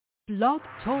Blog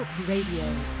Talk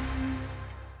Radio.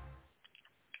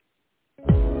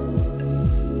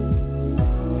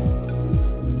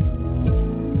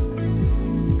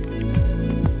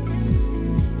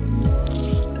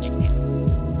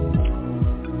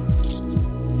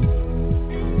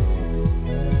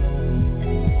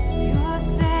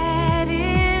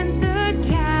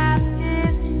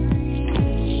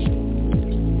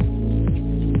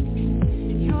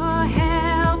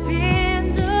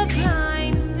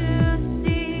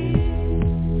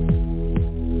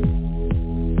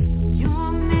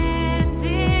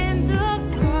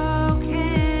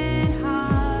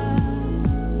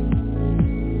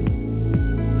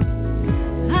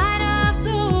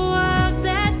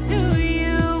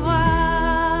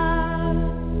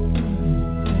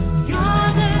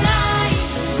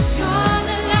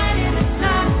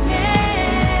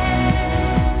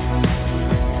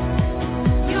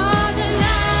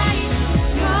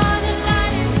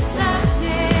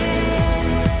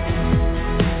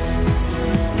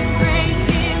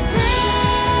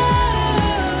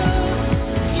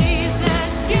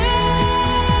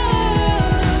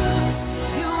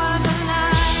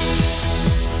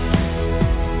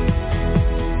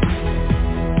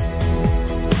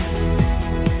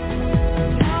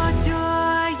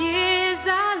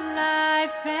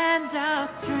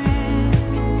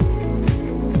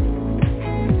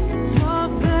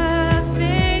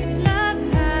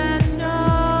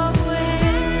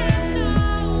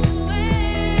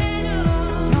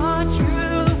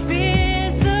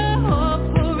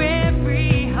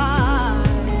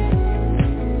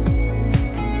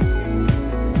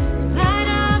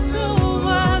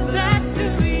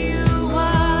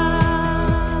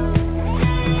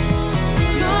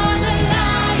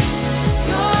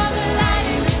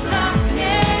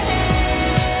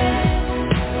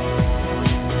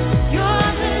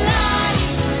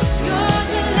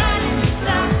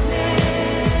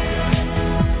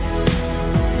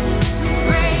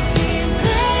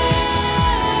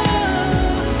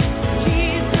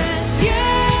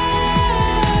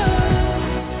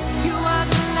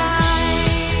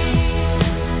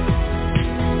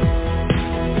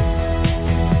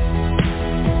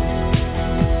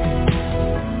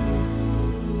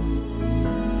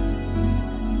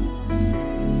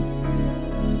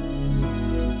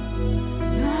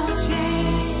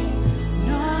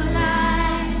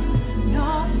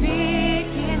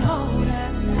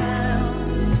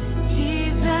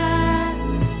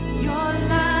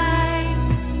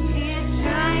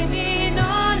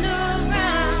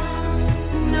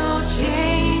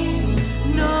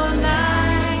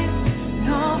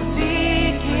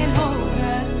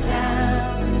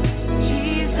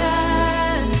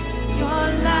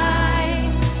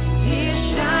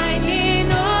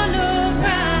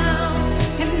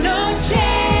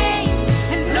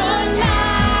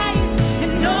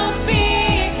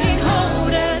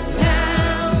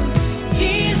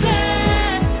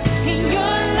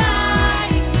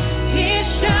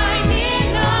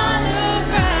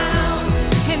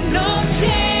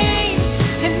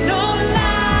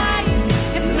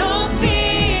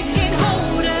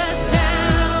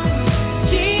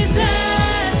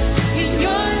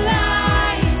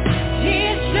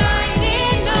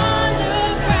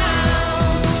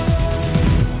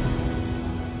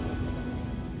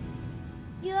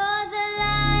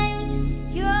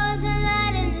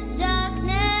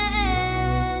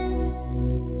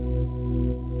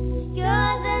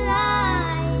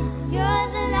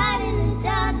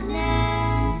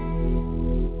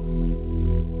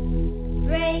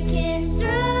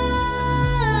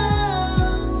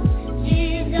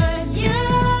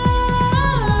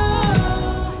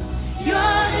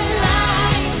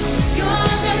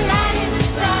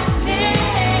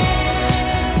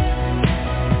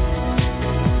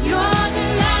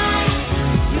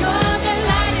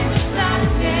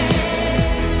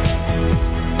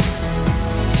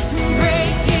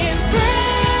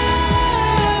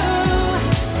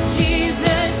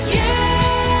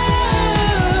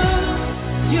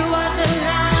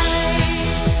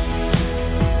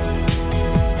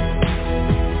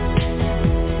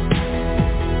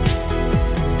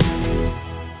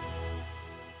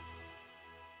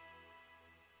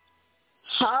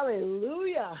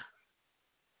 Hallelujah.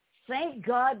 Thank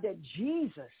God that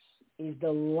Jesus is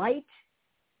the light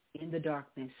in the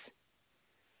darkness.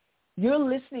 You're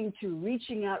listening to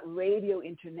Reaching Out Radio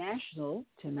International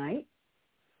tonight,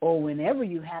 or whenever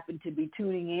you happen to be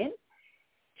tuning in,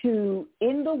 to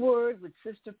In the Word with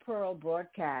Sister Pearl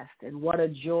broadcast. And what a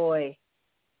joy,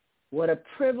 what a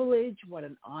privilege, what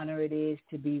an honor it is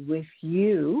to be with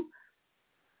you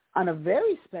on a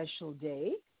very special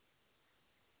day,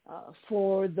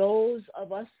 For those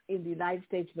of us in the United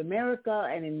States of America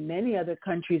and in many other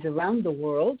countries around the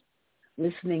world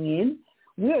listening in,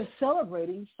 we are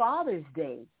celebrating Father's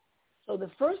Day. So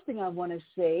the first thing I want to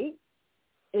say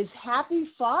is Happy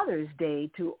Father's Day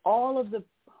to all of the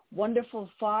wonderful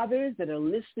fathers that are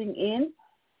listening in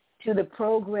to the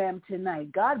program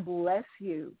tonight. God bless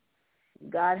you.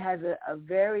 God has a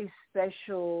very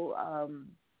special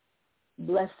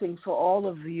blessing for all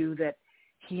of you that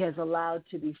he has allowed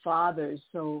to be fathers.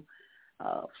 So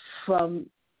from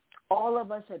all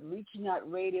of us at Reaching Out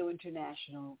Radio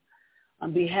International,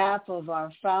 on behalf of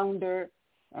our founder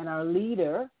and our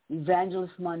leader,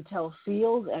 Evangelist Montel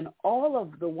Fields, and all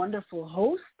of the wonderful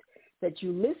hosts that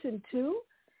you listen to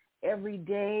every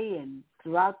day and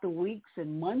throughout the weeks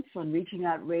and months on Reaching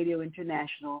Out Radio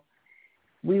International,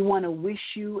 we want to wish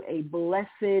you a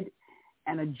blessed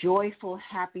and a joyful,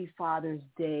 happy Father's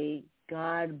Day.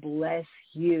 God bless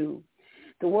you.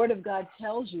 The Word of God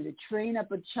tells you to train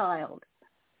up a child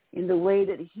in the way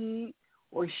that he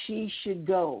or she should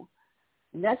go.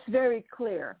 And that's very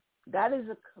clear. That is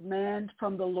a command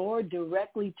from the Lord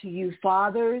directly to you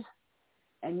fathers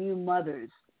and you mothers.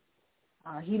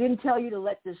 He didn't tell you to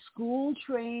let the school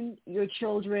train your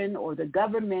children or the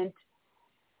government,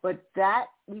 but that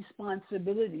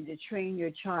responsibility to train your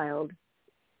child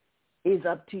is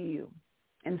up to you.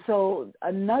 And so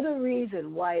another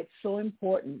reason why it's so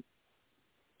important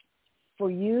for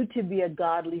you to be a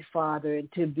godly father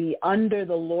and to be under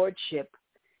the lordship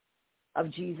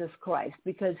of Jesus Christ,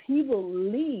 because he will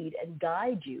lead and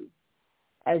guide you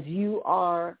as you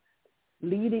are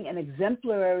leading an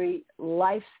exemplary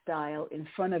lifestyle in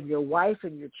front of your wife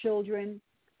and your children,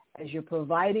 as you're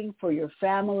providing for your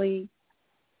family,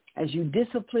 as you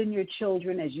discipline your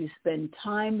children, as you spend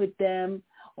time with them.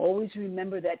 Always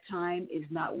remember that time is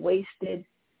not wasted,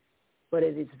 but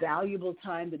it is valuable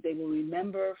time that they will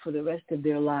remember for the rest of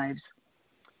their lives.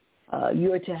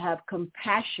 You are to have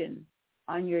compassion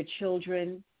on your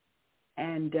children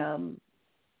and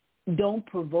don't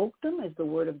provoke them, as the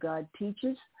Word of God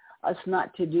teaches us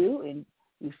not to do in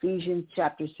Ephesians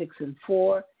chapter 6 and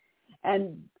 4.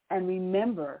 And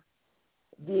remember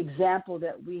the example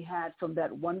that we had from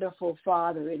that wonderful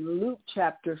father in Luke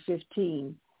chapter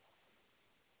 15.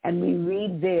 And we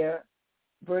read there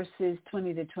verses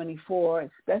 20 to 24,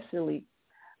 especially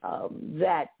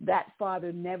that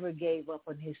father never gave up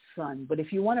on his son. But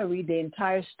if you want to read the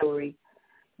entire story,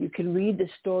 you can read the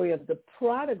story of the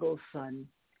prodigal son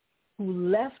who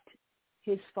left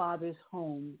his father's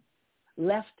home,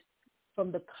 left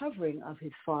from the covering of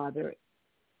his father,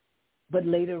 but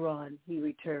later on he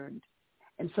returned.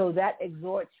 And so that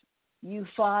exhorts you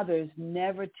fathers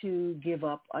never to give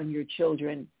up on your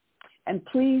children. And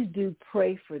please do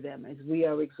pray for them, as we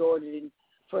are exhorted in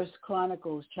 1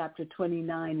 Chronicles chapter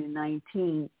 29 and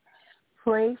 19.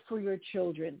 Pray for your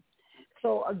children.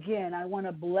 So again, I want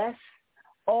to bless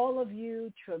all of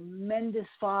you tremendous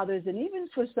fathers, and even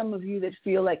for some of you that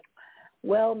feel like,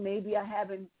 well, maybe I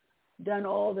haven't done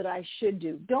all that I should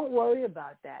do. Don't worry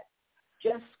about that.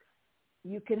 Just,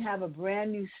 you can have a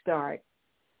brand new start.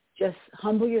 Just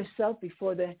humble yourself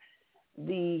before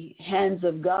the hands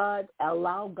of God.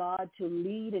 Allow God to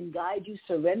lead and guide you.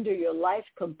 Surrender your life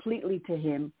completely to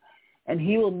him, and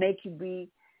he will make you be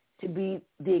the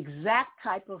exact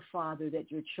type of father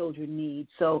that your children need.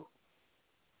 So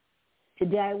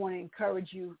today I want to encourage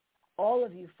you, all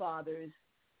of you fathers,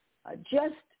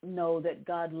 just know that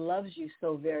God loves you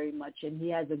so very much, and he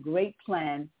has a great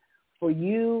plan for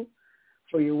you,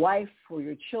 for your wife, for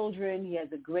your children. He has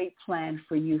a great plan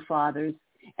for you fathers.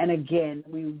 And again,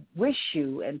 we wish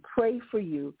you and pray for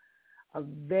you a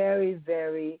very,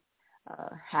 very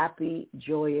happy,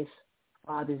 joyous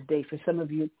Father's Day. For some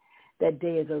of you, that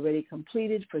day is already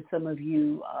completed. For some of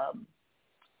you,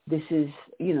 this is,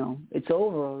 it's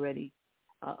over already.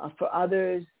 For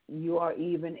others, you are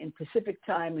even in Pacific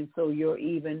time, and so you're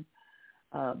even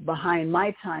behind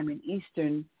my time in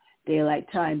Eastern Daylight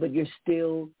Time, but you're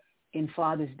still in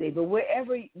Father's Day. But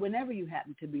whenever you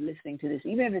happen to be listening to this,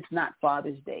 even if it's not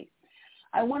Father's Day,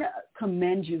 I want to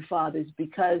commend you, fathers,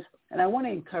 and I want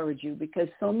to encourage you, because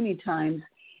so many times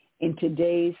in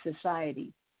today's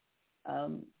society,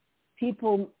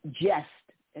 people jest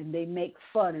and they make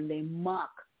fun and they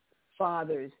mock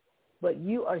fathers, but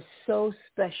you are so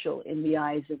special in the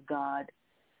eyes of God,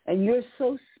 and you're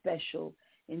so special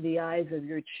in the eyes of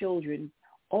your children.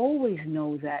 Always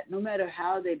know that, no matter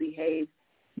how they behave,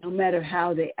 no matter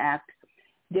how they act,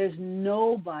 there's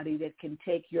nobody that can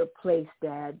take your place,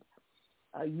 Dad.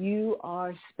 You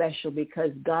are special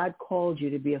because God called you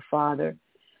to be a father.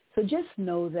 So just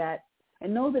know that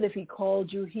And know that if he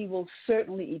called you, he will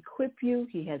certainly equip you.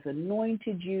 He has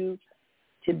anointed you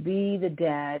to be the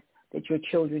dad that your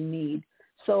children need.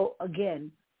 So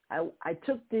again, I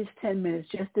took these 10 minutes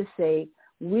just to say,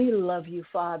 we love you,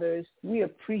 fathers. We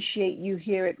appreciate you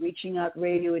here at Reaching Out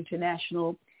Radio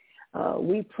International.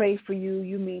 We pray for you.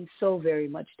 You mean so very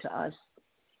much to us,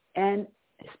 and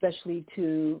especially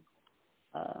to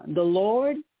the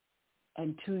Lord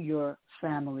and to your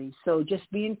family. So just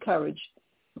be encouraged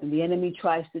when the enemy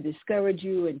tries to discourage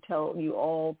you and tell you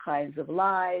all kinds of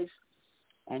lies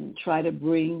and try to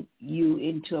bring you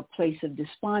into a place of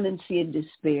despondency and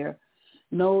despair.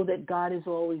 Know that God is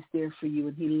always there for you,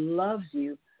 and he loves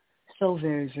you so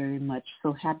very, very much.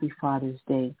 So happy Father's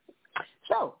Day.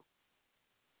 So,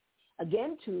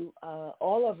 again, to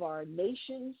all of our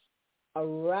nations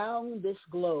around this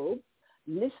globe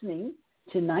listening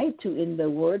tonight to In the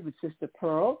Word with Sister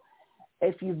Pearl,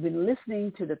 if you've been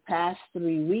listening to the past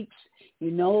 3 weeks,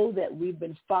 you know that we've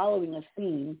been following a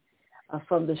theme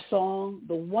from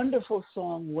the wonderful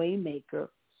song Waymaker.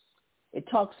 It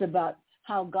talks about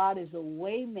how God is a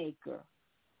waymaker.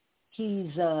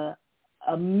 He's a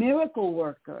miracle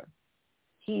worker.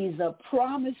 He's a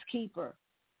promise keeper.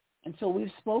 And so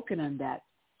we've spoken on that,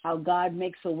 how God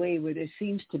makes a way where there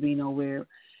seems to be no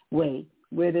way,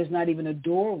 where there's not even a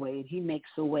doorway. He makes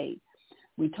a way.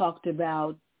 We talked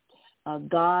about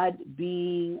God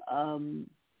being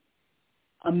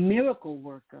a miracle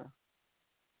worker.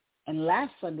 And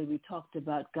last Sunday we talked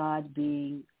about God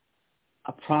being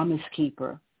a promise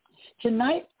keeper.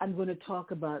 Tonight I'm going to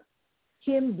talk about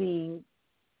him being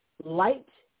light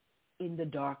in the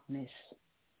darkness.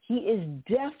 He is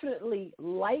definitely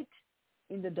light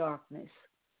in the darkness.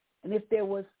 And if there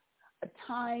was a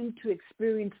time to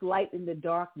experience light in the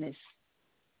darkness,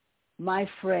 my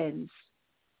friends,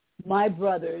 my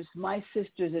brothers, my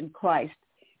sisters in Christ,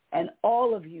 and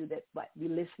all of you that might be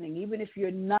listening, even if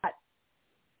you're not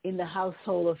in the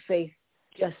household of faith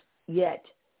just yet,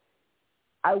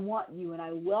 I want you and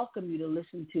I welcome you to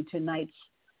listen to tonight's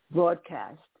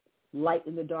broadcast, Light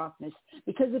in the Darkness,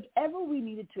 because if ever we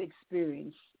needed to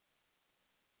experience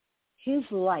his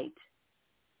light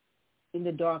in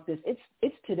the darkness,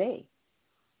 it's today.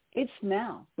 It's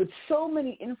now. With so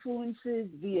many influences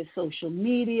via social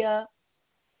media,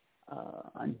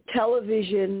 on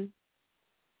television,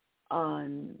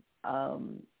 on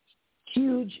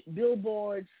huge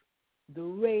billboards, the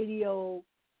radio,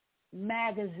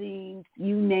 magazines,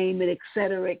 you name it, et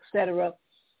cetera, et cetera.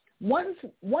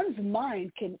 One's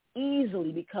mind can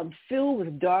easily become filled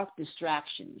with dark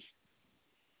distractions.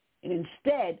 And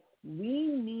instead, we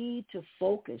need to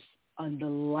focus on the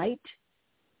light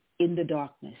in the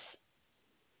darkness.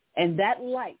 And that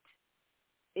light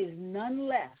is none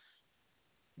less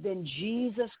than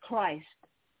Jesus Christ,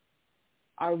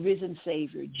 our risen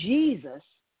Savior. Jesus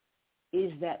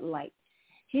is that light.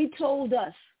 He told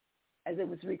us, as it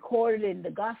was recorded in the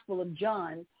Gospel of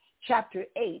John, chapter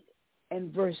 8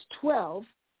 and verse 12,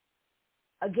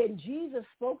 again, Jesus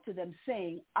spoke to them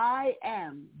saying, I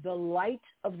am the light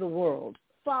of the world.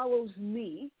 Follows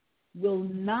me will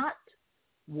not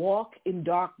walk in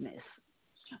darkness,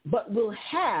 but will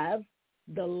have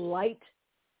the light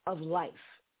of life.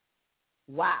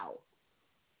 Wow.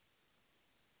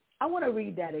 I want to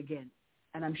read that again,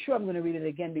 and I'm sure I'm going to read it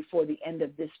again before the end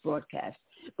of this broadcast.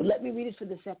 But let me read it for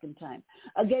the second time.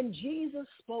 Again, Jesus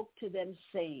spoke to them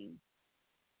saying,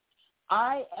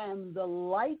 I am the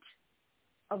light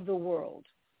of the world.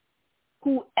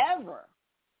 Whoever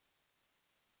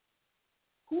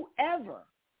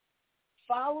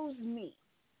follows me,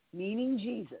 meaning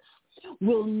Jesus,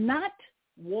 will not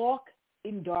walk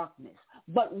in darkness,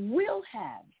 but will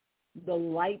have the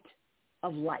light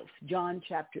of life. John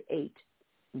chapter 8,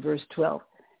 verse 12.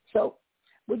 So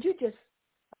would you just,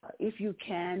 if you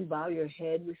can, bow your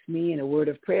head with me in a word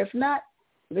of prayer? If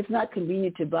it's not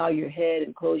convenient to bow your head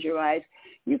and close your eyes,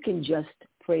 you can just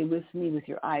pray with me with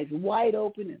your eyes wide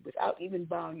open and without even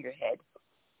bowing your head.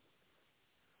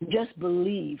 Just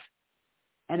believe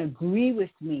and agree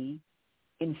with me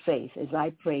in faith as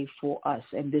I pray for us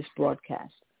and this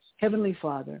broadcast. Heavenly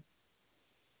Father,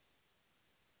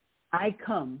 I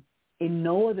come in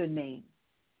no other name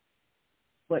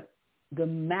but the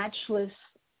matchless,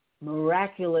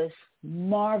 miraculous,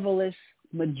 marvelous,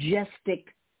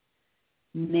 majestic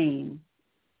name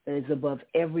that is above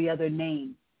every other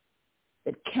name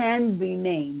that can be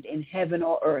named in heaven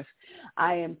or earth.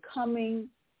 I am coming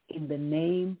in the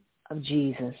name of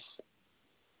Jesus.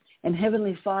 And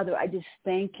Heavenly Father, I just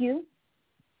thank you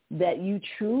that you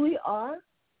truly are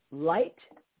light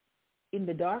in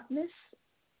the darkness.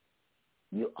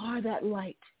 You are that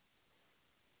light.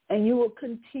 And you will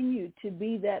continue to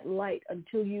be that light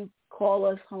until you call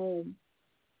us home.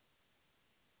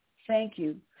 Thank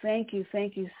you. Thank you.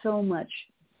 Thank you so much.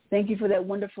 Thank you for that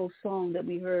wonderful song that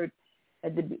we heard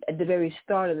at the very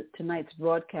start of tonight's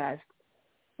broadcast.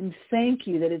 And thank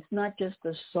you that it's not just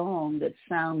a song that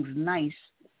sounds nice,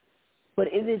 but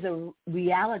it is a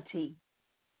reality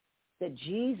that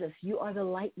Jesus, you are the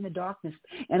light in the darkness.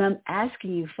 And I'm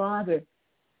asking you, Father,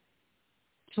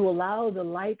 to allow the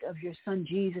light of your son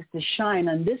Jesus to shine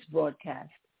on this broadcast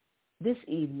this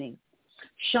evening.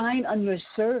 Shine on your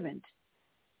servant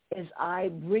as I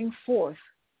bring forth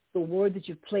the word that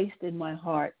you've placed in my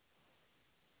heart.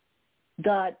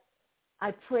 God,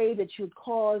 I pray that you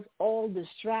cause all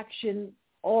distraction,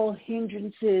 all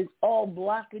hindrances, all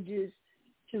blockages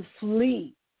to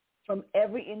flee from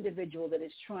every individual that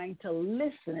is trying to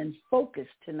listen and focus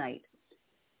tonight.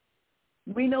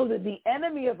 We know that the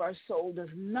enemy of our soul does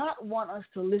not want us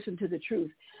to listen to the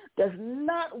truth, does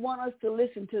not want us to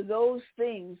listen to those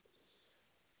things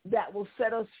that will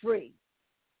set us free.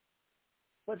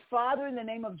 But Father, in the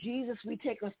name of Jesus, we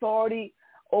take authority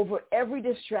over every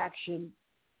distraction,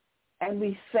 and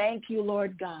we thank you,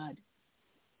 Lord God,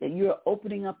 that you're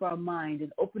opening up our mind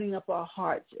and opening up our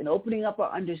hearts and opening up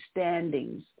our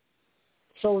understandings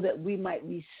so that we might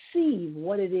receive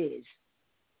what it is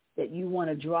that you want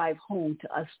to drive home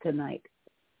to us tonight.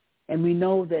 And we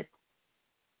know that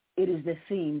it is the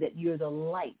theme that you're the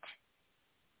light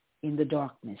in the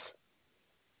darkness.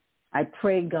 I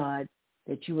pray, God,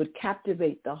 that you would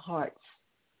captivate the hearts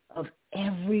of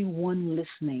everyone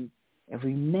listening,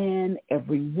 every man,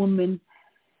 every woman,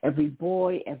 every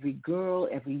boy, every girl,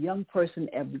 every young person,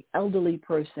 every elderly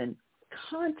person,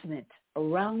 continent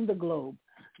around the globe,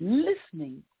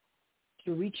 listening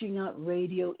to Reaching Out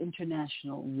Radio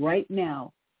International right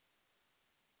now.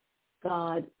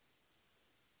 God,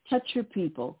 touch your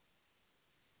people.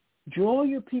 Draw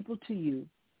your people to you.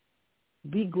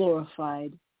 Be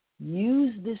glorified.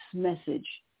 Use this message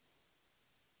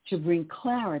to bring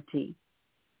clarity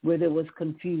where there was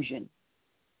confusion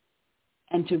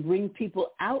and to bring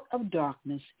people out of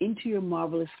darkness into your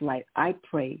marvelous light. I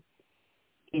pray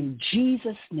in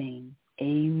Jesus' name,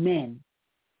 amen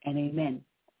and amen.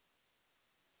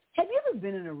 Have you ever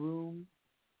been in a room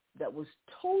that was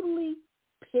totally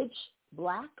pitch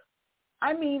black?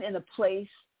 I mean, in a place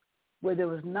where there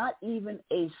was not even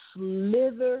a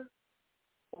slither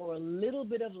or a little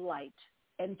bit of light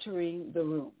entering the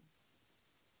room.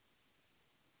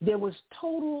 There was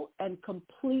total and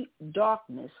complete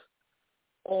darkness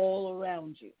all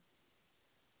around you.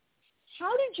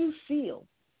 How did you feel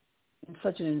in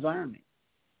such an environment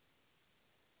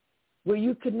where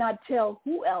you could not tell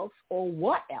who else or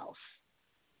what else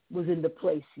was in the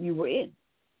place you were in?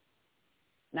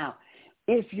 Now,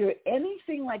 if you're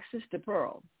anything like Sister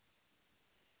Pearl,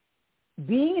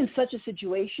 being in such a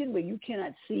situation where you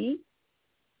cannot see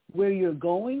where you're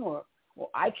going or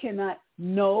I cannot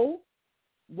know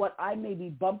what I may be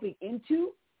bumping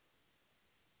into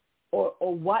or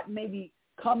what may be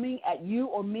coming at you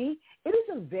or me, it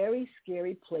is a very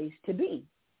scary place to be,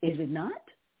 is it not?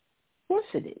 Of course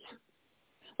it is.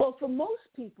 Well, for most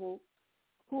people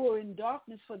who are in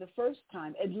darkness for the first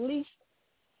time, at least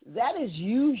that is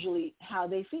usually how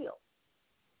they feel.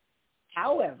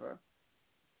 However,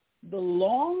 the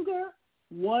longer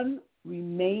one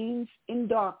remains in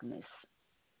darkness,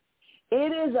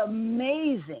 it is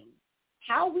amazing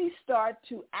how we start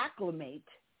to acclimate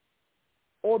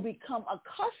or become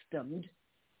accustomed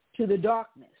to the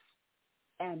darkness.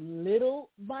 And little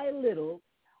by little,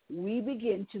 we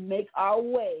begin to make our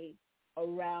way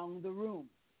around the room.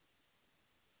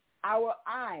 Our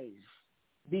eyes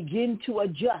begin to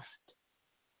adjust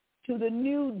to the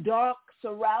new dark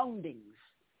surroundings.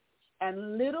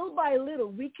 And little by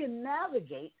little, we can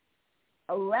navigate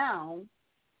around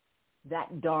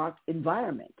that dark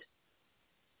environment.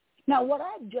 Now, what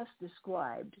I've just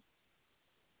described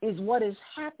is what is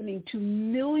happening to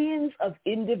millions of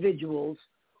individuals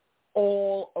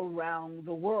all around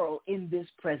the world in this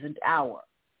present hour.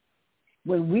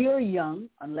 When we are young,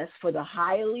 unless for the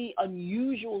highly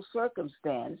unusual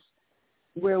circumstance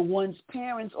where one's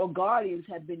parents or guardians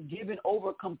have been given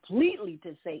over completely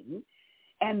to Satan,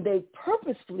 and they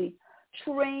purposefully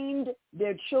trained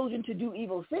their children to do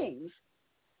evil things,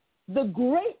 the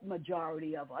great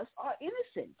majority of us are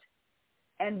innocent.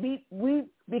 And we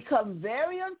become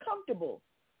very uncomfortable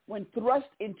when thrust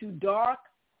into dark,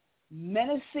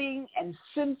 menacing, and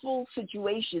sinful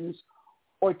situations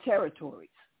or territories.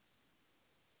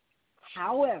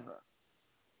 However,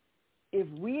 if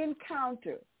we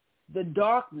encounter the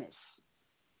darkness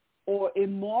or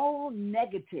immoral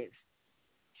negative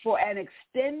for an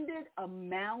extended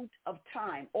amount of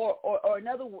time, or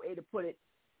another way to put it,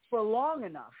 for long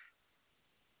enough,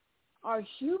 our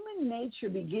human nature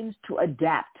begins to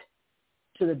adapt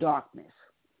to the darkness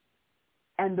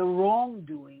and the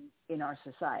wrongdoing in our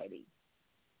society.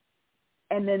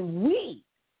 And then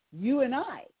you and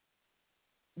I,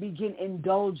 begin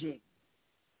indulging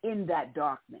in that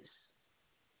darkness.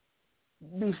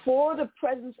 Before the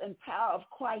presence and power of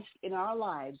Christ in our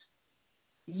lives,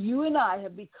 you and I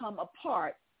have become a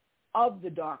part of the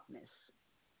darkness.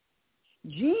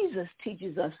 Jesus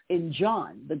teaches us in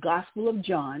John, the Gospel of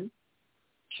John,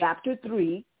 chapter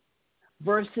 3,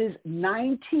 verses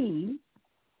 19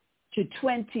 to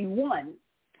 21,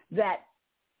 that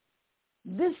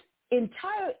this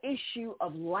entire issue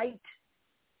of light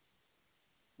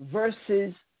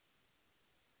versus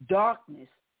darkness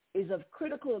is of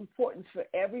critical importance for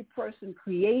every person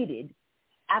created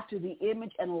after the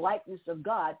image and likeness of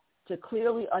God to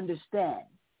clearly understand.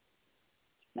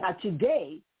 Now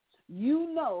today,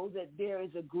 you know that there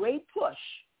is a great push,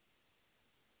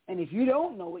 and if you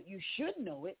don't know it, you should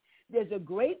know it. There's a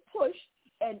great push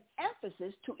and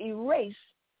emphasis to erase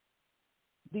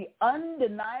the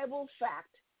undeniable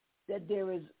fact that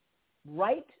there is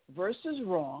right versus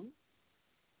wrong,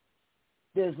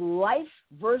 there's life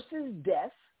versus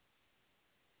death,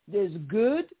 there's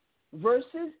good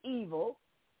versus evil,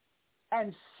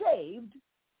 and saved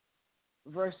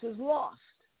versus lost.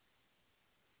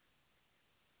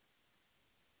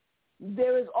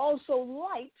 There is also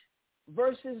light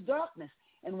versus darkness.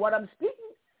 And what I'm speaking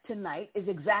tonight is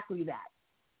exactly that.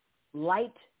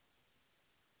 Light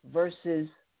versus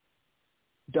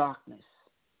darkness.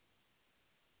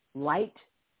 Light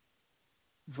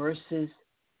versus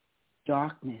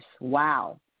darkness.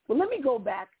 Wow. Well, let me go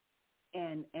back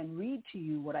and read to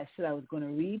you what I said I was going to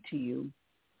read to you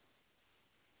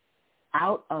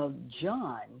out of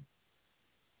John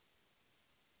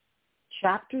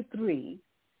chapter 3,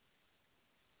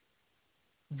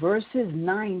 verses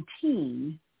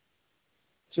 19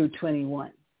 through 21.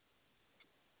 It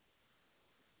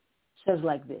says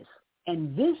like this,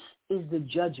 and this is the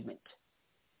judgment.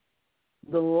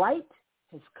 The light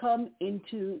has come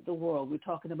into the world. We're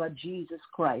talking about Jesus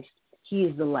Christ. He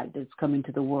is the light that's come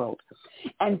into the world.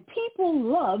 And people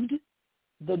loved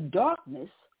the darkness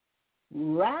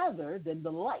rather than the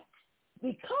light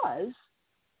because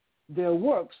their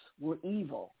works were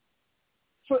evil.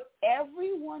 For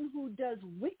everyone who does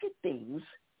wicked things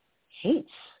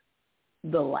hates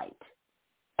the light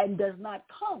and does not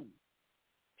come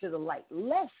to the light,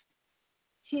 lest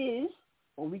his,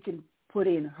 or we can put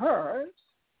in her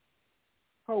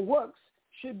works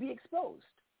should be exposed.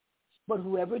 But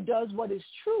whoever does what is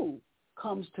true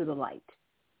comes to the light,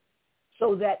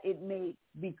 so that it may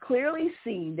be clearly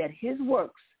seen that his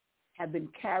works have been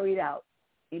carried out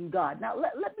in God. Now,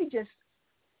 let me just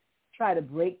try to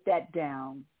break that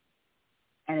down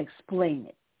and explain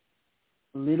it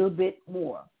a little bit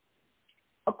more.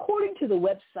 According to the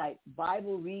website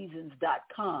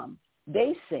BibleReasons.com,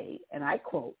 they say, and I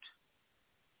quote,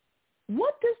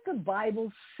 "What does the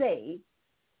Bible say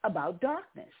about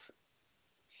darkness?"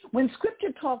 When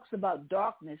Scripture talks about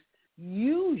darkness,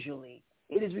 usually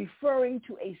it is referring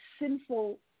to a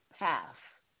sinful path.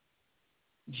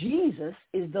 Jesus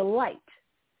is the light,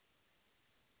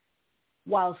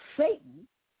 while Satan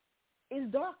is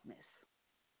darkness.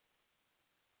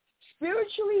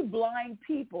 Spiritually blind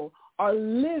people are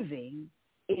living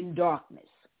in darkness.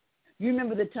 You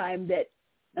remember the time that,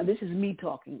 now this is me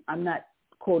talking, I'm not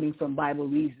quoting from Bible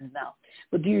Reasons now,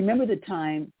 but do you remember the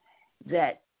time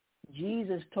that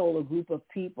Jesus told a group of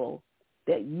people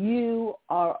that you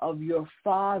are of your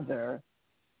father,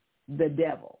 the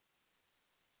devil?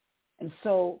 And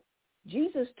so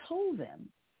Jesus told them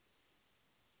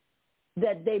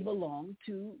that they belong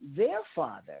to their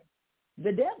father,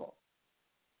 the devil.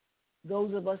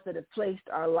 Those of us that have placed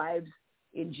our lives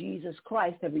in Jesus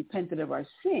Christ, have repented of our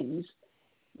sins,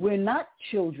 we're not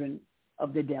children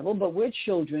of the devil, but we're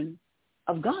children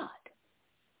of God.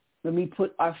 When we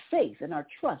put our faith and our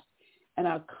trust and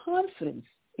our confidence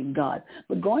in God.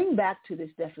 But going back to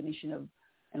this definition of,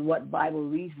 and what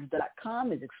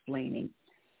BibleReasons.com is explaining,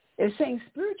 they're saying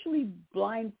spiritually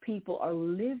blind people are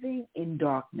living in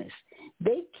darkness.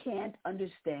 They can't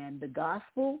understand the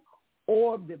gospel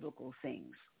or biblical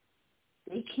things.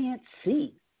 They can't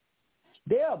see.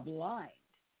 They are blind.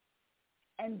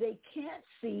 And they can't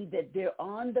see that they're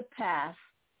on the path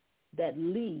that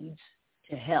leads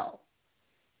to hell.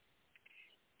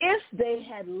 If they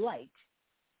had light,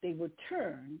 they would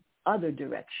turn other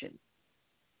direction.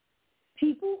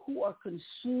 People who are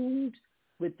consumed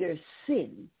with their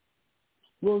sin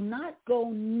will not go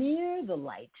near the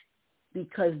light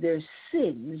because their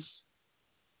sins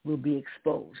will be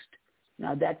exposed.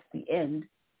 Now, that's the end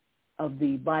of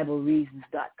the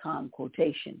BibleReasons.com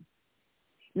quotation.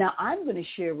 Now, I'm going to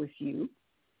share with you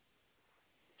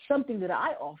something that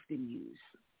I often use.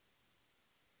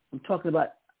 I'm talking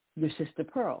about your sister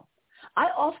Pearl. I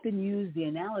often use the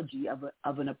analogy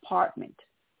of an apartment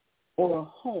or a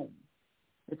home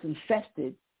that's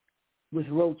infested with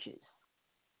roaches.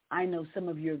 I know some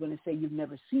of you are going to say you've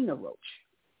never seen a roach,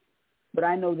 but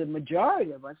I know the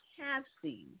majority of us have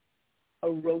seen a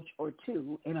roach or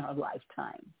two in our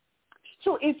lifetime.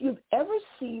 So if you've ever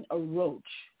seen a roach,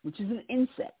 which is an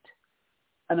insect,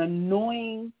 an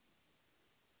annoying,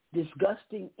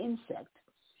 disgusting insect,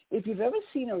 if you've ever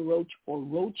seen a roach or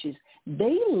roaches,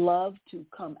 they love to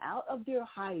come out of their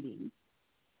hiding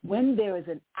when there is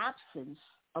an absence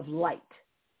of light.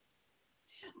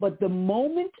 But the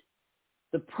moment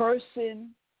the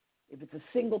person, if it's a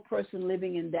single person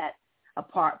living in that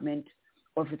apartment,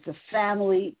 or if it's a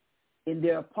family in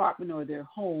their apartment or their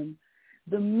home,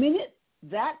 the minute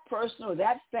that person or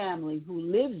that family who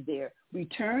lives there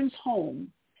returns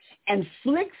home and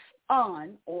flicks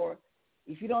on, or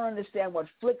if you don't understand what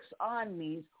flicks on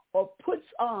means, or puts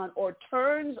on or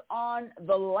turns on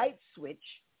the light switch,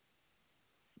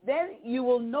 then you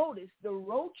will notice the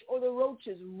roach or the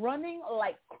roaches running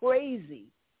like crazy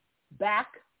back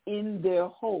in their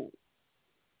hole.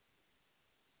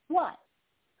 Why?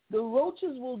 The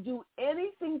roaches will do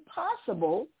anything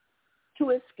possible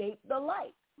to escape the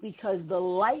light because the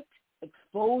light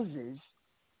exposes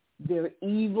their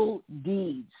evil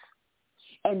deeds.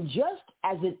 And just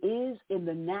as it is in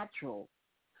the natural,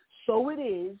 so it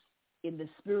is in the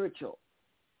spiritual.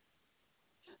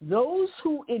 Those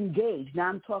who engage, now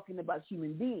I'm talking about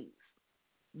human beings,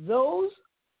 those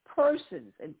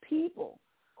persons and people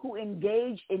who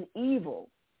engage in evil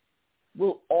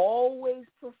will always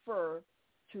prefer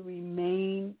to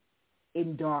remain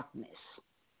in darkness.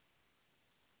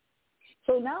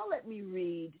 So now let me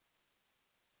read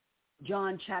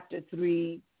John chapter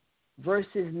 3,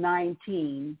 verses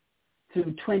 19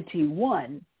 through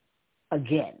 21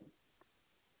 again.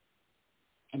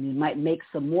 And it might make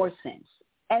some more sense.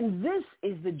 And this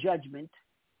is the judgment.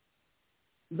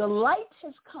 The light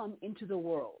has come into the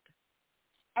world,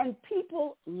 and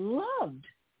people loved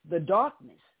the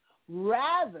darkness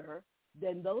rather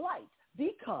than the light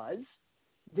because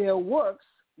their works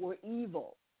were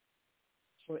evil.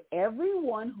 For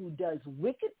everyone who does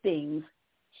wicked things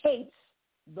hates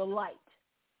the light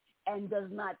and does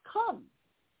not come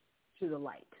to the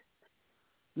light,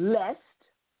 lest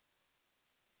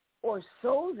or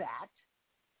so that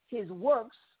his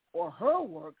works or her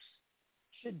works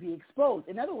should be exposed.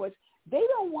 In other words, they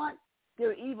don't want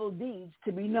their evil deeds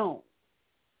to be known.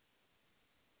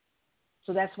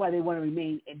 So that's why they want to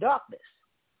remain in darkness.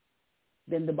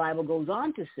 Then the Bible goes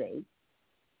on to say,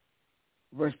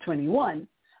 verse 21,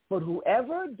 but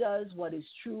whoever does what is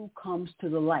true comes to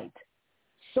the light,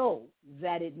 so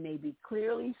that it may be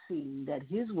clearly seen that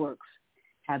his works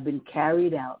have been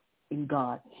carried out in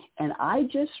God. And I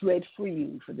just read for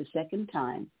you for the second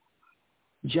time,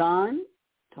 John,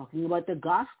 talking about the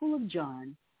Gospel of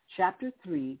John, chapter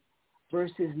 3,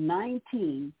 verses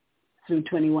 19 through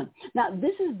 21. Now,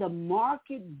 this is the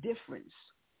marked difference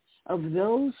of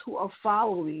those who are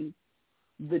following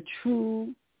the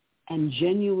true and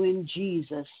genuine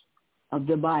Jesus of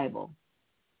the Bible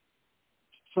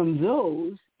from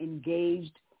those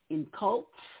engaged in cults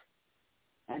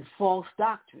and false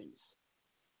doctrines,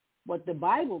 what the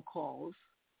Bible calls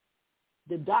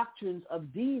the doctrines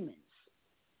of demons.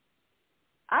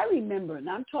 I remember, and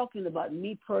I'm talking about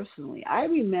me personally, I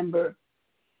remember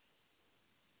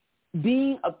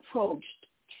being approached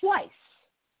twice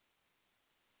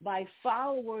by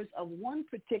followers of one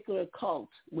particular cult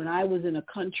when I was in a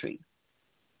country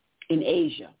in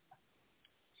Asia.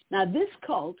 Now, this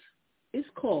cult is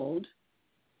called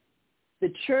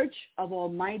the Church of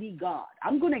Almighty God.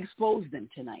 I'm going to expose them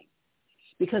tonight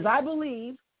because I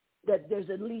believe that there's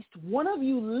at least one of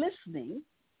you listening.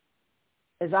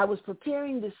 As I was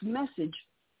preparing this message,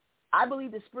 I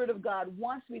believe the Spirit of God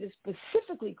wants me to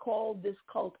specifically call this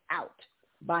cult out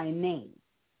by name.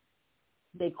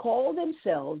 They call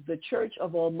themselves the Church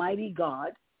of Almighty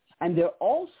God, and they're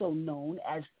also known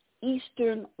as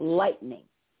Eastern Lightning.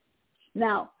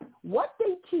 Now, what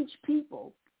they teach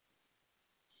people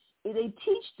is they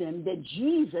teach them that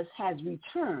Jesus has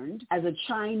returned as a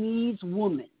Chinese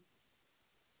woman.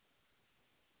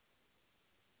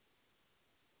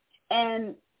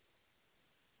 And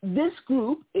this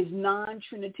group is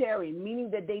non-Trinitarian,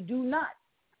 meaning that they do not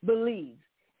believe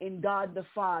in God the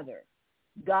Father,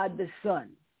 God the Son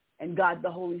and God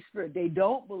the Holy Spirit. They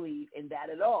don't believe in that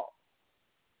at all.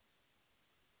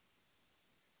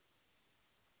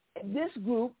 And this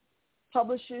group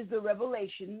publishes the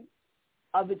revelation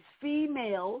of its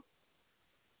female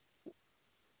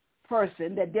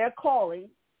person that they're calling,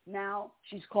 now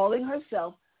she's calling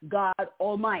herself God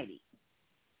Almighty.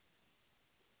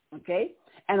 Okay?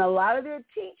 And a lot of their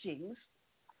teachings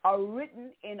are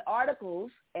written in articles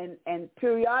and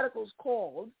periodicals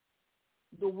called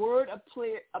The Word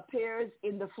Appears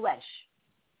in the Flesh.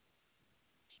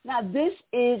 Now, this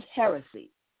is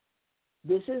heresy.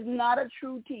 This is not a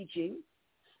true teaching.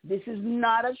 This is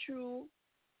not a true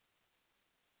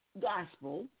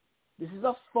gospel. This is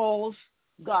a false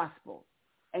gospel.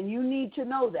 And you need to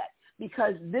know that,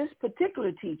 because this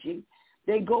particular teaching,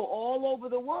 they go all over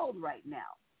the world right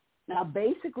now. Now,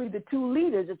 basically, the two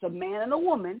leaders, it's a man and a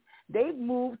woman, they've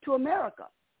moved to America.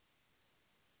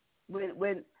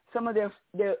 When some of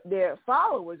their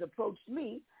followers approached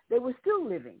me, they were still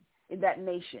living in that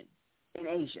nation in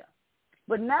Asia.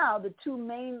 But now the two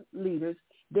main leaders,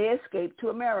 they escaped to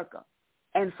America.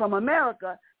 And from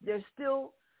America, they're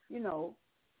still,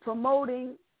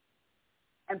 promoting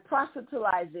and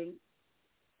proselytizing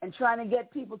and trying to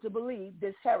get people to believe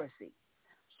this heresy.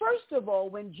 First of all,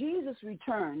 when Jesus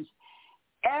returns,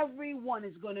 everyone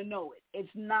is going to know it. It's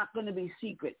not going to be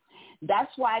secret.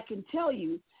 That's why I can tell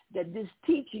you that this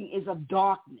teaching is of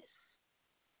darkness.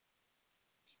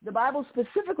 The Bible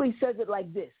specifically says it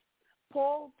like this.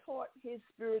 Paul taught his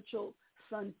spiritual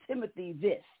son Timothy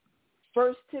this.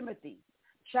 1 Timothy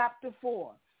chapter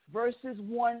 4, verses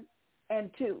 1 and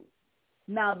 2.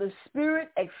 Now the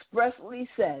Spirit expressly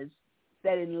says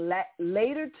that in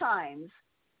later times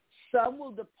some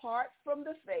will depart from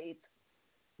the faith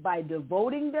by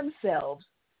devoting themselves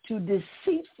to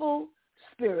deceitful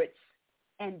spirits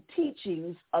and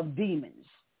teachings of demons,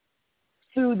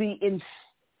 through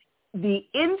the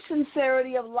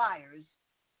insincerity of liars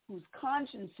whose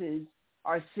consciences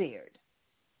are seared.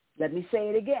 Let me say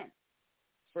it again.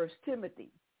 1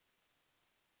 Timothy.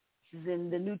 This is in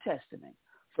the New Testament.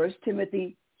 1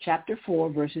 Timothy chapter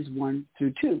 4, verses 1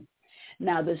 through 2.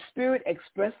 Now the Spirit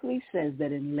expressly says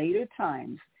that in later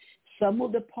times some will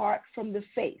depart from the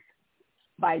faith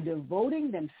by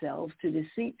devoting themselves to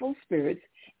deceitful spirits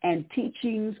and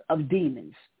teachings of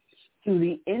demons, through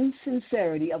the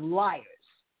insincerity of liars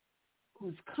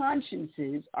whose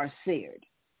consciences are seared.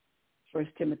 1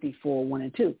 Timothy 4, 1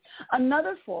 and 2.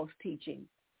 Another false teaching.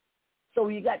 So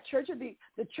you got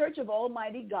the Church of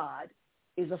Almighty God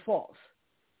is a false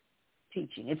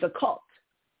teaching. It's a cult,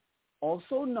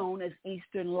 also known as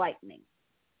Eastern Lightning.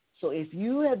 So if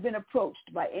you have been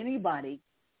approached by anybody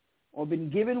or been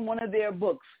given one of their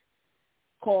books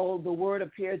called The Word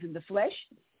Appears in the Flesh,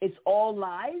 it's all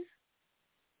lies,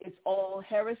 it's all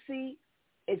heresy,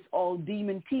 it's all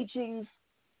demon teachings.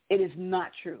 It is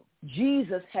not true.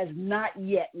 Jesus has not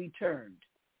yet returned.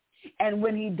 And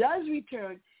when he does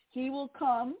return, he will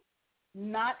come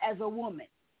not as a woman,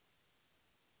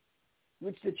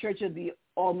 which the Church of the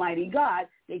Almighty God,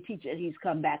 they teach that he's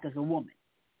come back as a woman.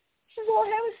 This is all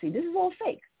heresy. This is all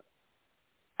fake.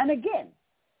 And again,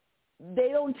 they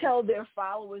don't tell their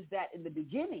followers that in the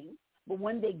beginning, but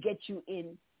when they get you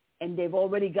in and they've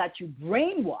already got you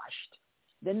brainwashed,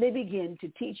 then they begin to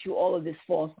teach you all of this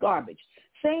false garbage.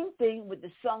 Same thing with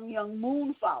the Sun Myung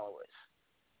Moon followers.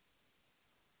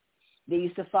 They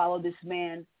used to follow this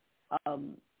man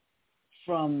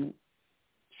from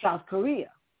South Korea.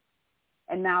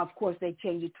 And now, of course, they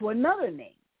changed it to another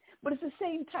name. But it's the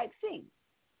same type thing.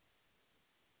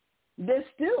 They're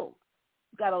still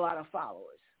got a lot of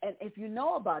followers. And if you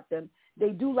know about them, they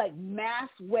do like mass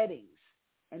weddings.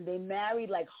 And they marry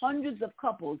like hundreds of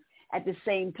couples at the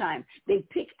same time. They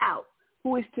pick out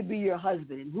who is to be your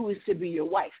husband and who is to be your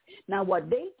wife. Now, what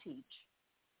they teach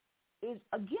is,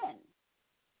 again,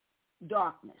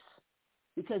 darkness.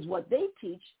 Because what they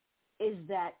teach is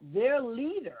that their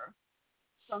leader,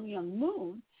 Sun Myung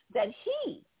Moon, that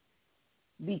he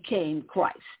became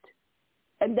Christ.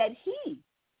 And that he,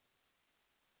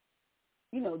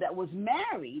 that was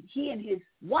married, he and his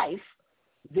wife,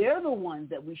 they're the ones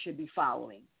that we should be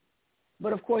following.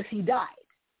 But, of course, he died.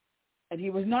 And he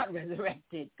was not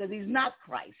resurrected because he's not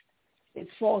Christ.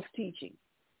 It's false teaching.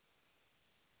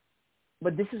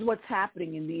 But this is what's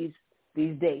happening in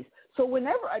these days. So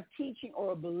whenever a teaching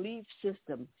or a belief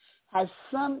system has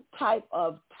some type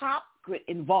of top grit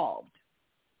involved,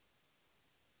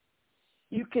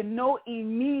 you can know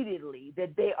immediately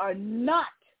that they are not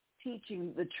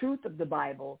teaching the truth of the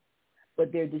Bible,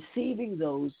 but they're deceiving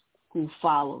those who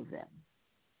follow them.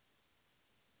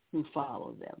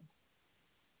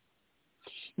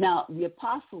 Now, the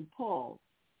Apostle Paul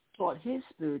taught his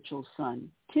spiritual son,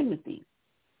 Timothy.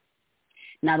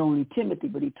 Not only Timothy,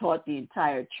 but he taught the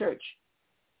entire church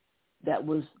that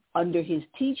was under his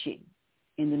teaching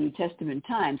in the New Testament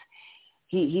times.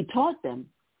 He taught them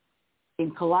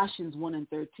in Colossians 1 and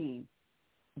 13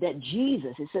 that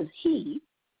Jesus, it says he,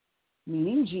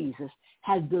 meaning Jesus,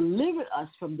 has delivered us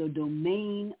from the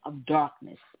domain of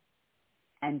darkness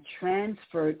and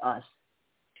transferred us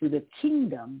to the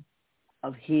kingdom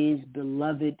of his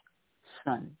beloved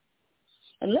Son.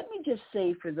 And let me just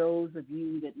say, for those of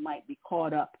you that might be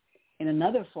caught up in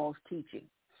another false teaching,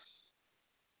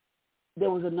 there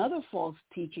was another false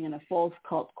teaching and a false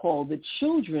cult called the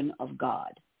Children of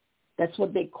God. That's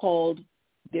what they called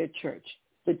their church,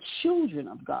 the Children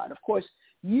of God. Of course,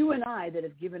 you and I that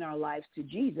have given our lives to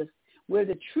Jesus, we're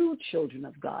the true children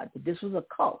of God. But this was a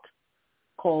cult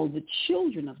called the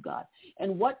Children of God.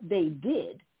 And what they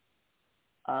did,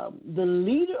 the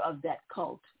leader of that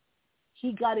cult,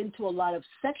 he got into a lot of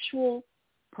sexual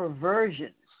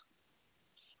perversions.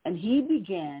 And he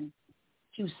began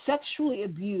to sexually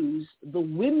abuse the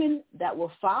women that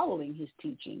were following his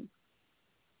teaching.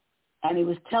 And he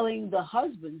was telling the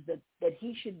husbands that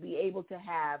he should be able to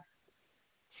have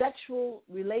sexual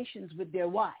relations with their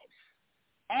wives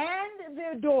and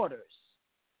their daughters.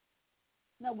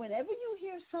 Now, whenever you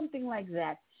hear something like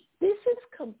that, this is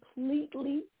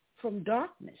completely from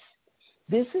darkness.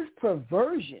 This is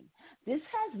perversion. This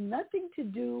has nothing to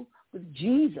do with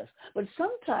Jesus. But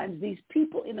sometimes these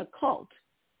people in a cult,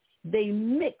 they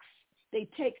mix. They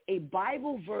take a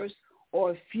Bible verse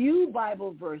or a few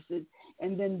Bible verses,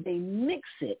 and then they mix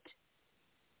it,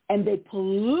 and they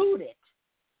pollute it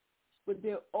with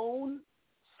their own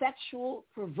sexual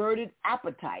perverted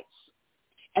appetites.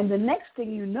 And the next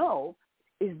thing you know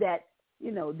is that,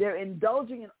 they're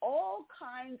indulging in all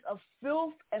kinds of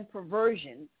filth and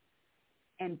perversion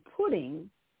and putting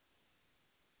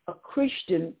a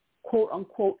Christian,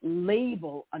 quote-unquote,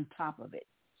 label on top of it.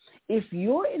 If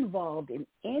you're involved in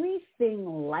anything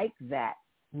like that,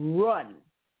 run.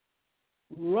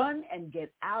 Run and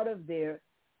get out of there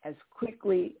as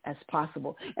quickly as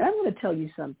possible. And I'm going to tell you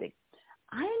something.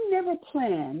 I never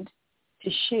planned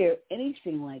to share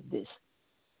anything like this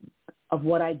of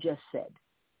what I just said.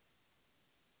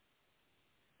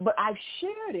 But I've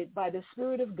shared it by the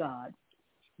Spirit of God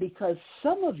because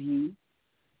some of you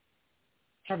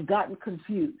have gotten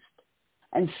confused,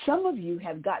 and some of you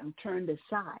have gotten turned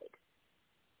aside,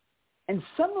 and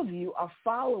some of you are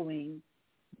following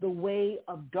the way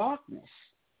of darkness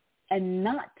and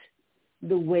not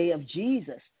the way of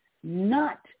Jesus,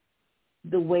 not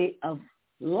the way of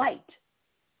light.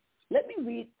 Let me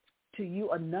read to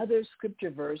you another scripture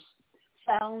verse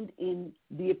found in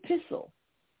the epistle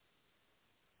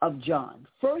of John,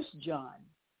 1 John,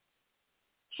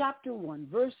 chapter 1,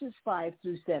 verses 5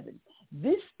 through 7.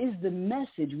 This is the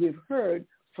message we've heard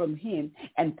from him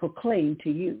and proclaimed to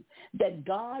you, that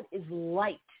God is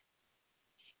light,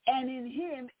 and in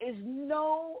him is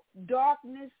no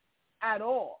darkness at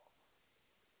all.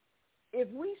 If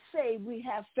we say we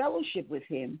have fellowship with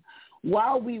him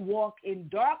while we walk in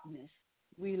darkness,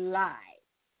 we lie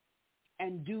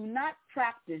and do not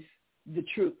practice the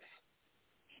truth.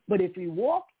 But if we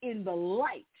walk in the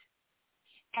light,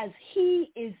 as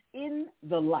he is in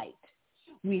the light,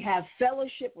 we have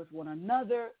fellowship with one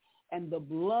another, and the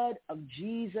blood of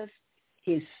Jesus,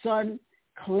 his Son,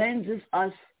 cleanses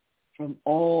us from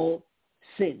all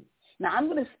sin. Now, I'm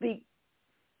going to speak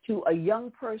to a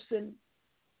young person,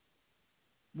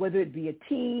 whether it be a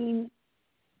teen,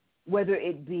 whether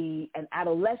it be an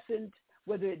adolescent,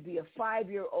 whether it be a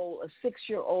 5-year-old, a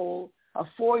 6-year-old, a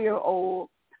 4-year-old,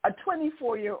 a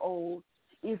 24-year-old.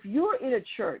 If you're in a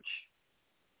church,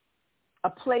 a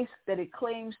place that it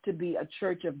claims to be a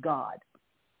church of God,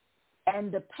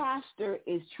 and the pastor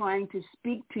is trying to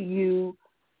speak to you,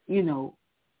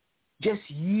 just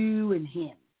you and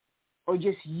him, or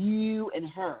just you and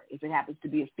her, if it happens to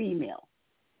be a female,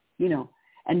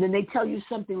 and then they tell you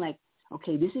something like,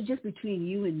 okay, this is just between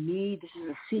you and me. This is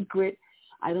a secret.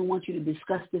 I don't want you to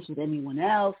discuss this with anyone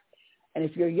else. And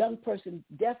if you're a young person,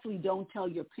 definitely don't tell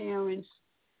your parents.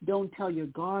 Don't tell your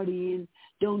guardian.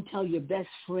 Don't tell your best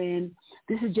friend.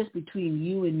 This is just between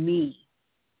you and me.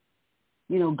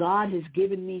 God has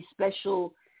given me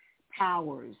special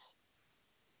powers,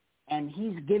 and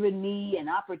he's given me an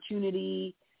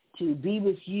opportunity to be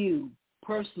with you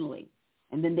personally.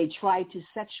 And then they try to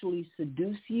sexually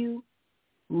seduce you.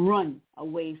 Run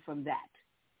away from that.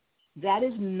 That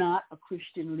is not a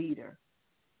Christian leader.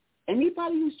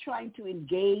 Anybody who's trying to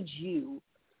engage you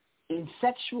in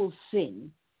sexual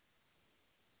sin,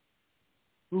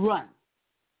 run.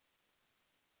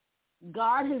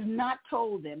 God has not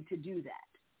told them to do that.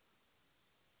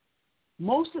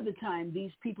 most of the time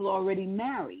these people are already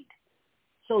married.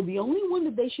 So the only one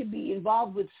that they should be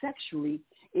involved with sexually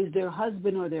is their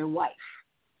husband or their wife.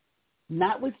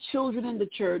 Not with children in the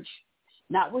church,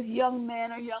 not with young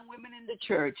men or young women in the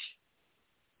church,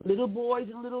 little boys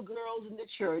and little girls in the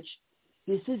church.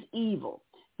 This is evil.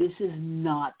 This is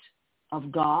not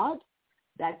of God.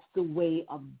 That's the way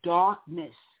of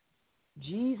darkness.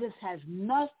 Jesus has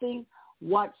nothing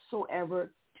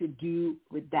whatsoever to do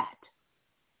with that.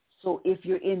 So if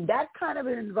you're in that kind of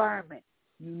an environment,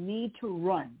 you need to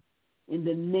run. In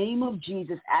the name of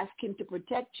Jesus, ask him to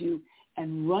protect you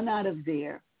and run out of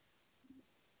there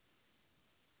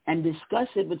and discuss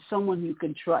it with someone you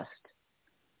can trust,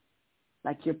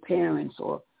 like your parents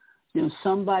or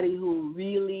somebody who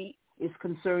really is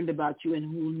concerned about you and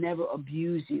who will never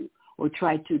abuse you or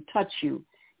try to touch you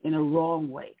in a wrong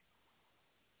way.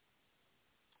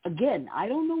 Again, I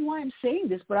don't know why I'm saying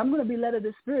this, but I'm going to be led of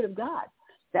the Spirit of God.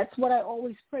 That's what I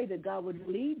always pray, that God would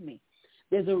lead me.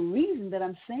 There's a reason that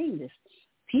I'm saying this.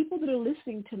 People that are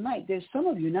listening tonight, there's some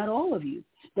of you, not all of you,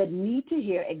 that need to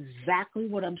hear exactly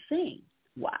what I'm saying.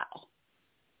 Wow.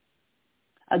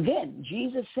 Again,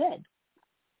 Jesus said,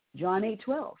 John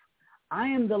 8:12, I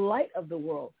am the light of the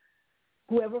world.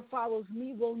 Whoever follows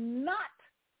me will not,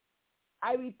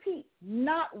 I repeat,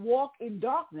 not walk in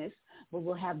darkness, but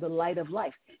will have the light of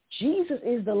life. Jesus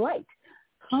is the light.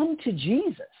 Come to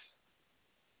Jesus.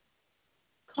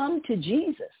 Come to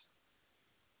Jesus.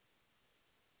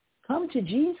 Come to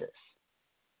Jesus.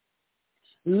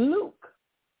 Luke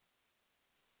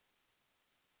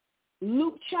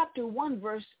chapter 1,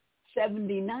 verse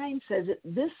 79 says it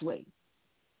this way.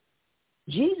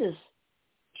 Jesus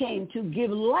came to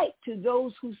give light to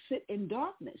those who sit in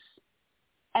darkness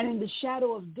and in the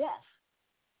shadow of death,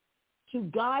 to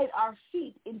guide our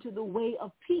feet into the way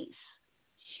of peace.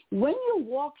 When you're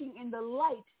walking in the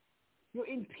light, you're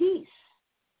in peace.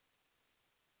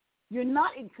 You're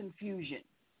not in confusion.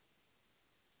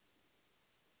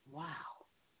 Wow.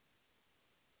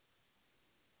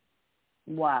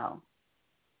 Wow.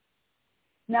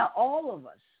 Now, all of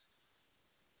us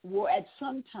were at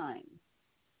some time,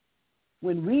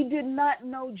 when we did not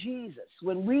know Jesus,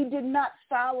 when we did not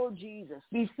follow Jesus,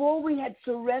 before we had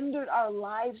surrendered our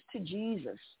lives to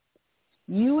Jesus,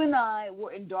 you and I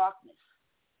were in darkness.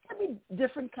 It could be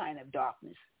different kind of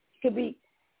darkness. It could be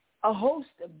a host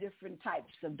of different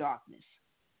types of darkness.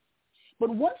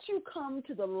 But once you come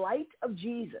to the light of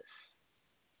Jesus,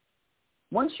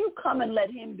 once you come and let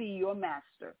him be your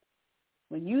master,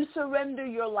 when you surrender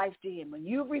your life to him, when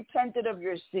you've repented of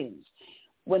your sins,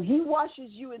 when he washes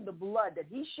you in the blood that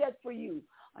he shed for you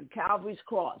on Calvary's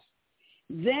cross,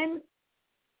 then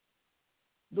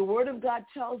the word of God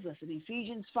tells us in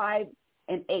Ephesians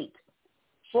 5:8,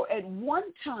 for at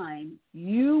one time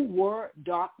you were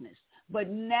darkness, but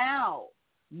now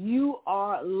you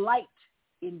are light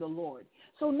in the Lord.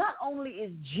 So not only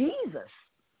is Jesus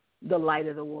the light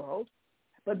of the world,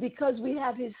 but because we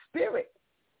have his Spirit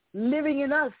living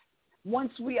in us,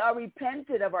 once we are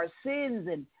repented of our sins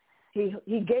and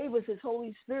he gave us his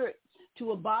Holy Spirit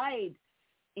to abide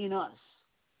in us,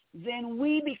 then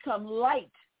we become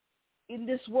light in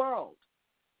this world.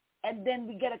 And then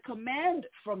we get a command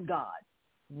from God.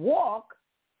 Walk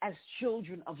as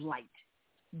children of light.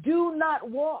 Do not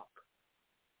walk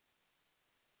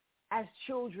as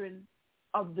children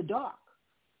of the dark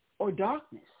or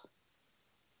darkness.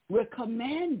 We're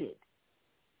commanded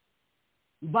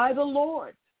by the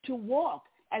Lord to walk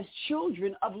as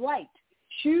children of light.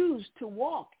 Choose to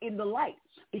walk in the light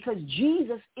because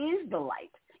Jesus is the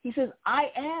light. He says, I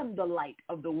am the light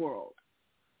of the world.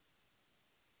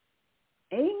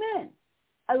 Amen.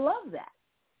 I love that.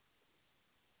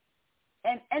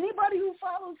 And anybody who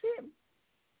follows him,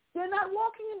 they're not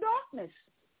walking in darkness.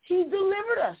 He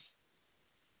delivered us.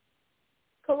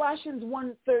 Colossians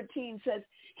 1:13 says,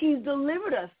 he's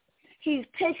delivered us. He's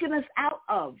taken us out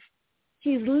of.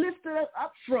 He's lifted us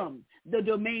up from the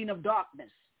domain of darkness.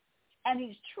 And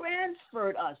he's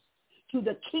transferred us to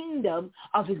the kingdom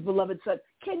of his beloved Son.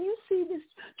 Can you see this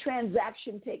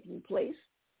transaction taking place?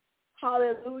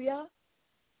 Hallelujah.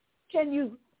 Can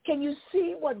you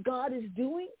see what God is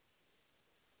doing?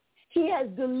 He has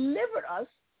delivered us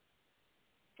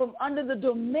from under the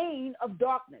domain of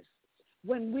darkness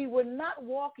when we were not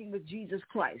walking with Jesus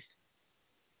Christ,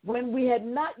 when we had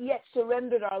not yet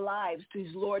surrendered our lives to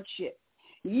his lordship.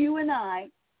 You and I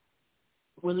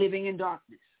were living in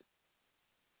darkness.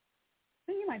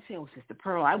 And you might say, oh, Sister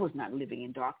Pearl, I was not living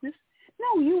in darkness.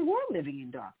 No, you were living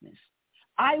in darkness.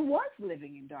 I was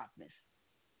living in darkness.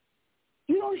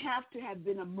 You don't have to have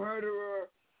been a murderer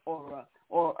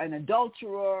or an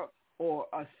adulterer or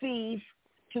a thief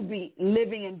to be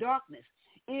living in darkness.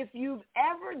 if you've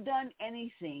ever done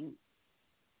anything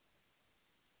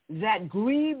that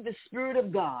grieved the Spirit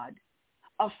of God,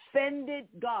 offended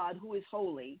God who is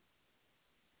holy,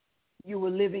 you were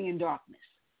living in darkness.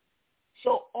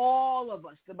 So all of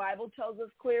us, the Bible tells us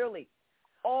clearly,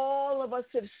 all of us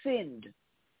have sinned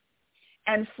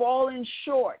and fallen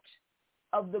short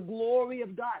of the glory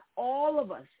of God. All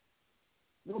of us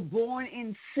were born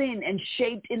in sin and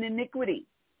shaped in iniquity.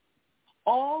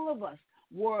 All of us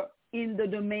were in the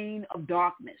domain of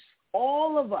darkness.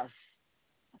 All of us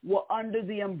were under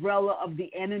the umbrella of the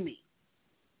enemy.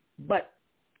 But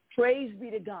praise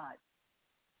be to God,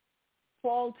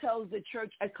 Paul tells the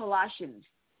church at Colossians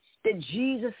that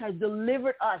Jesus has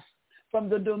delivered us from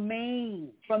the domain,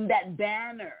 from that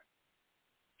banner,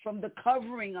 from the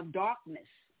covering of darkness,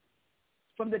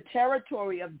 from the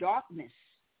territory of darkness,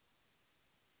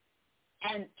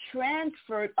 and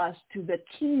transferred us to the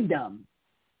kingdom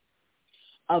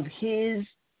of his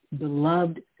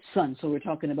beloved Son. So we're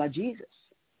talking about Jesus.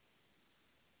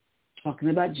 Talking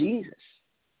about Jesus.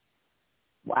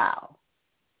 Wow.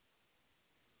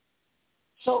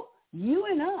 So you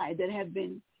and I that have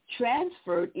been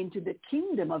transferred into the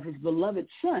kingdom of his beloved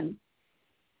Son,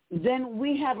 then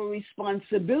we have a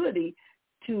responsibility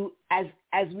to,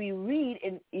 as we read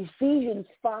in Ephesians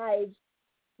 5,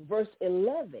 verse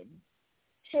 11,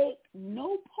 take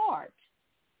no part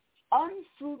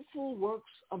unfruitful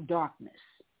works of darkness,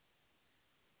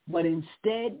 but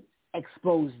instead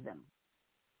expose them.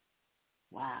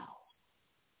 Wow.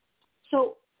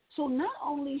 So not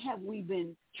only have we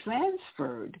been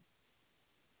transferred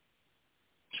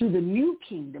to the new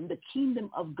kingdom, the kingdom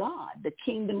of God, the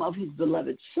kingdom of his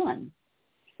beloved Son,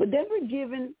 but then we're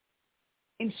given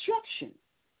instruction.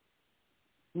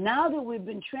 Now that we've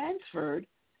been transferred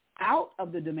out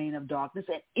of the domain of darkness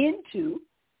and into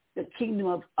the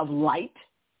kingdom of light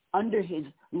under his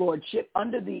lordship,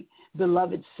 under the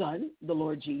beloved Son, the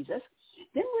Lord Jesus,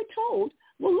 then we're told,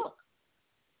 well, look,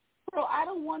 bro, I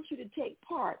don't want you to take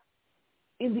part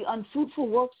in the unfruitful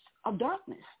works of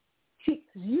darkness. See,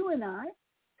 you and I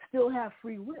still have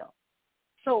free will.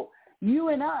 So you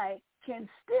and I can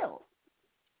still,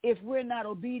 if we're not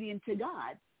obedient to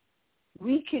God,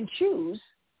 we can choose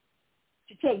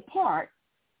to take part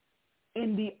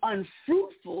in the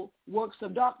unfruitful works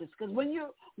of darkness. Because when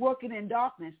you're working in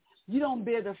darkness, you don't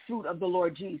bear the fruit of the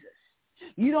Lord Jesus.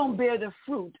 You don't bear the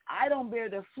fruit. I don't bear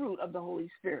the fruit of the Holy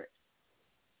Spirit.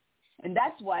 And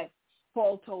that's why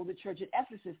Paul told the church at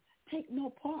Ephesus, take no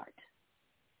part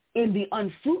in the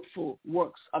unfruitful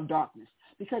works of darkness,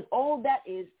 because all that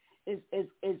is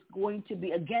going to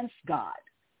be against God.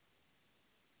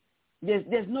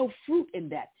 There's no fruit in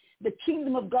that. The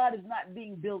kingdom of God is not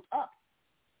being built up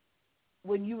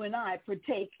when you and I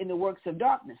partake in the works of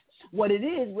darkness. What it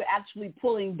is, we're actually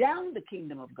pulling down the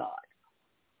kingdom of God.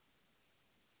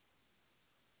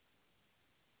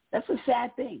 That's a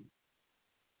sad thing.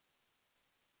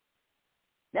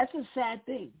 That's a sad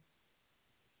thing,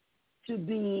 to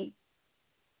be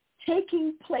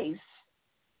taking place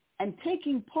and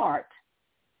taking part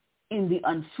in the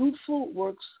unfruitful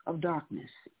works of darkness.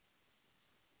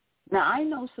 Now, I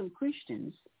know some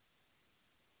Christians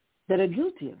that are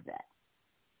guilty of that.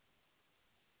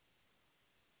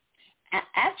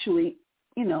 Actually,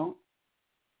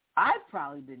 I've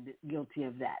probably been guilty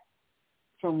of that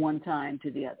from one time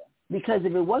to the other. Because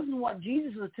if it wasn't what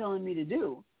Jesus was telling me to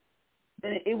do,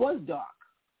 then it was dark.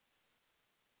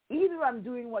 Either I'm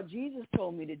doing what Jesus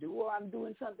told me to do or I'm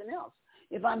doing something else.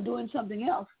 If I'm doing something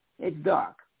else, it's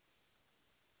dark.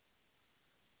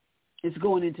 It's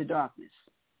going into darkness.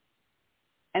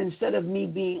 And instead of me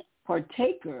being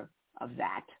partaker of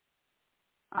that,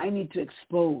 I need to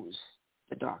expose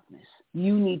the darkness.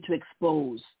 You need to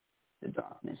expose the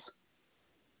darkness.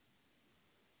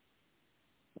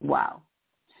 Wow.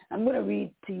 I'm going to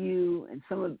read to you, and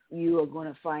some of you are going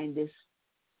to find this,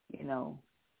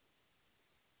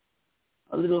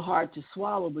 a little hard to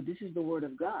swallow, but this is the word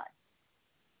of God.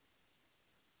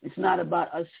 It's not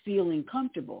about us feeling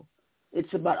comfortable.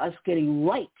 It's about us getting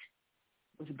right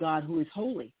with God who is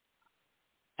holy,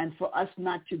 and for us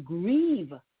not to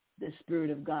grieve the Spirit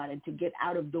of God and to get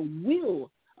out of the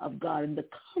will of God and the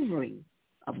covering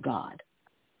of God.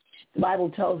 The Bible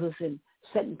tells us in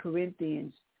 2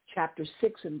 Corinthians chapter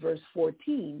 6 and verse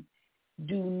 14,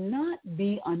 do not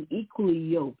be unequally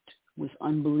yoked with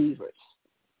unbelievers.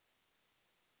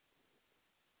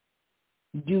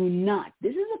 Do not.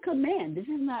 This is a command. This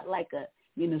is not like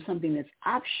something that's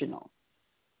optional.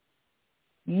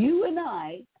 You and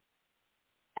I,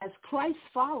 as Christ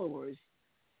followers,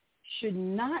 should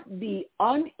not be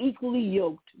unequally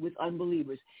yoked with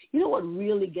unbelievers. You know what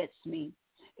really gets me?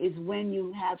 is when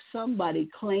you have somebody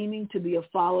claiming to be a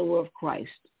follower of Christ.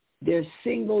 They're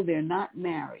single, they're not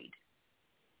married.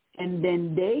 And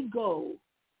then they go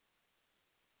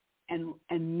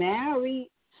and marry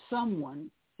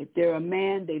someone. If they're a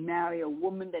man, they marry a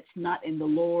woman that's not in the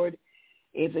Lord.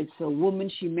 If it's a woman,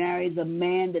 she marries a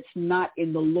man that's not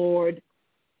in the Lord.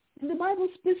 And the Bible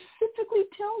specifically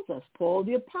tells us, Paul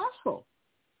the Apostle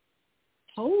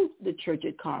told the church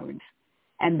at Corinth,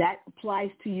 and that applies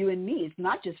to you and me. It's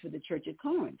not just for the church at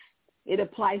Corinth. It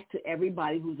applies to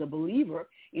everybody who's a believer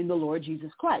in the Lord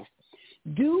Jesus Christ.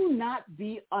 Do not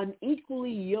be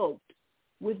unequally yoked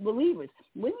with believers.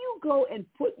 When you go and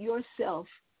put yourself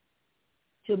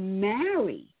to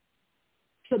marry,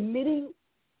 committing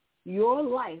your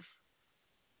life,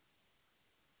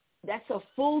 that's a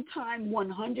full-time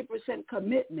 100%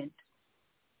 commitment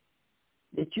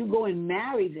that you go and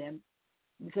marry them,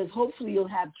 because hopefully you'll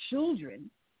have children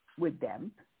with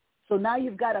them. So now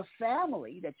you've got a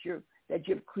family that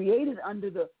you've created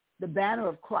under the banner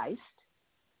of Christ,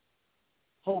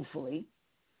 hopefully.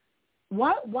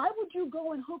 Why would you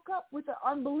go and hook up with an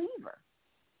unbeliever?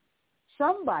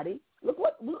 Somebody, let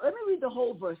me read the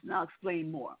whole verse and I'll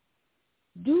explain more.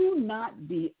 Do not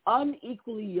be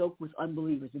unequally yoked with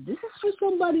unbelievers. This is for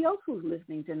somebody else who's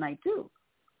listening tonight too.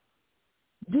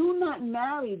 Do not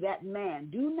marry that man.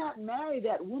 Do not marry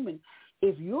that woman.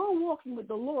 If you're walking with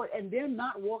the Lord and they're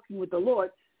not walking with the Lord,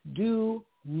 do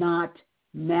not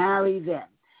marry them,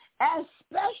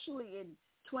 especially in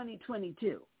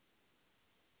 2022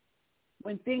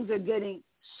 when things are getting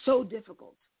so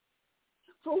difficult.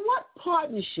 For what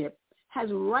partnership has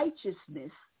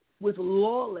righteousness with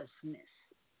lawlessness?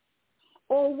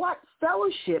 Or what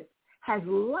fellowship has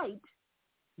light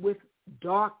with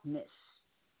darkness?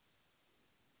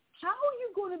 How are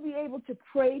you going to be able to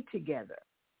pray together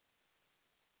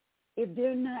if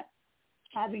they're not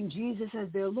having Jesus as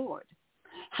their Lord?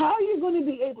 How are you going to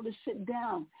be able to sit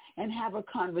down and have a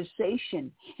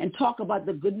conversation and talk about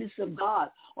the goodness of God,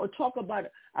 or talk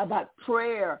about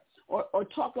prayer, or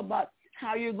talk about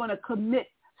how you're going to commit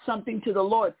something to the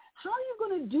Lord? How are you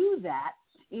going to do that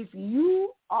if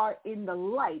you are in the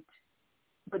light,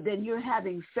 but then you're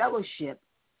having fellowship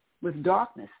with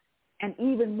darkness? And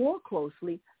even more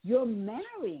closely, you're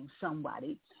marrying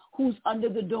somebody who's under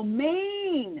the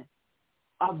domain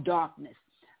of darkness,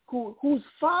 whose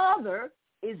father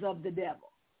is of the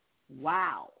devil.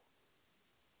 Wow.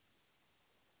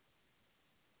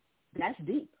 That's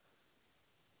deep.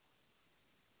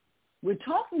 We're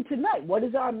talking tonight. What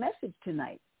is our message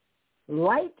tonight?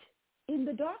 Light in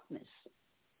the darkness.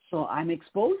 So I'm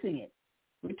exposing it.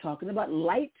 We're talking about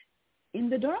light in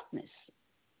the darkness.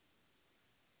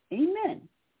 Amen.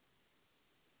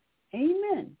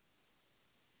 Amen.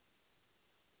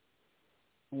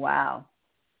 Wow.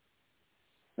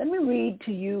 Let me read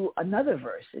to you another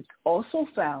verse. It's also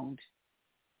found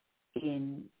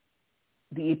in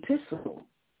the epistle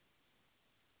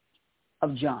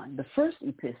of John, the first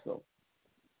epistle.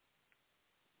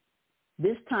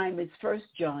 This time it's 1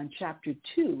 John chapter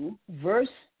 2, verses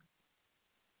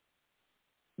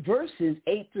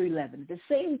 8 through 11. At the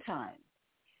same time,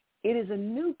 it is a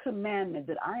new commandment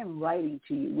that I am writing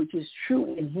to you, which is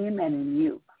true in him and in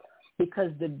you,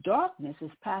 because the darkness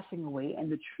is passing away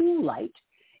and the true light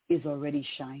is already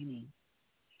shining.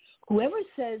 Whoever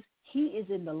says he is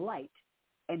in the light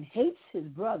and hates his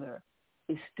brother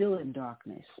is still in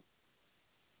darkness.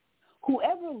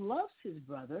 Whoever loves his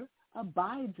brother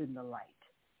abides in the light,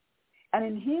 and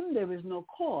in him there is no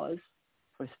cause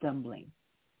for stumbling.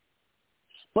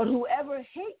 But whoever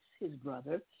hates his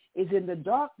brother is in the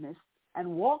darkness and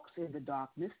walks in the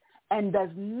darkness and does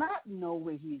not know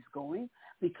where he's going,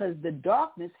 because the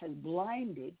darkness has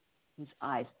blinded his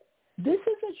eyes. This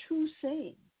is a true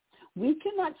saying. We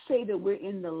cannot say that we're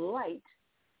in the light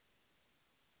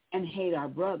and hate our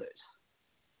brothers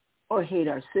or hate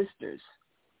our sisters.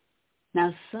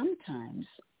 Now, sometimes,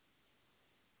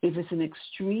 if it's an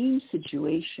extreme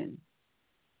situation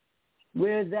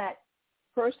where that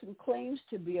person claims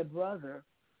to be a brother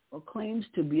or claims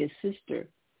to be a sister,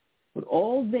 but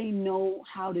all they know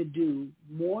how to do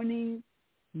morning,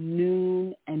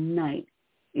 noon, and night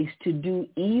is to do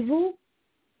evil,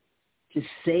 to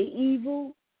say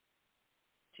evil,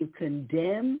 to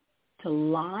condemn, to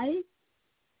lie,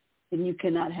 then you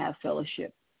cannot have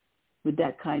fellowship with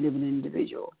that kind of an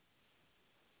individual,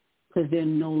 because they're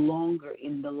no longer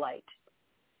in the light.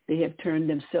 They have turned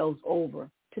themselves over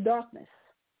to darkness.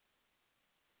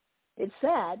 It's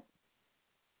sad,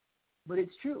 but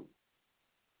it's true.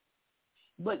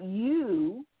 But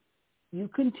you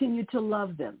continue to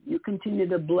love them. You continue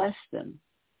to bless them.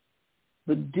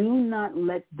 But do not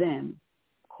let them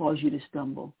cause you to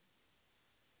stumble.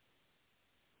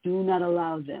 Do not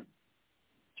allow them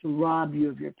to rob you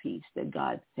of your peace that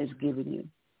God has given you.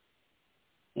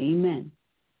 Amen.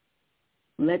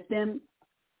 Let them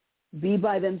be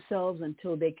by themselves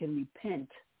until they can repent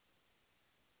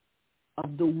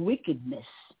of the wickedness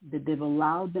that they've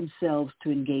allowed themselves to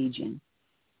engage in.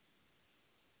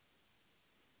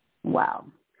 Wow.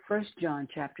 1 John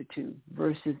chapter 2,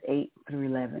 verses 8 through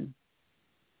 11.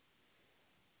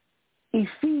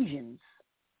 Ephesians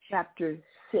chapter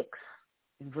 6,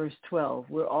 verse 12.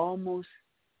 We're almost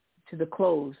to the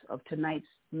close of tonight's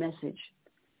message.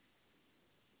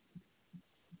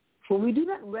 For we do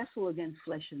not wrestle against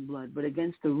flesh and blood, but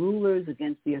against the rulers,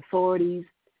 against the authorities,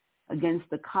 against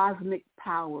the cosmic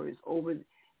powers over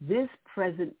this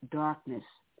present darkness,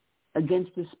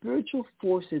 against the spiritual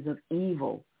forces of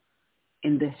evil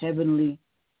in the heavenly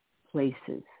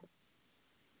places.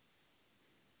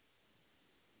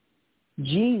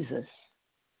 Jesus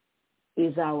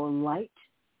is our light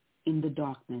in the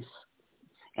darkness.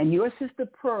 And your sister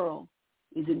Pearl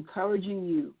is encouraging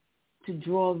you to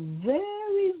draw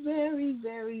very, very,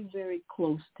 very, very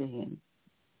close to him.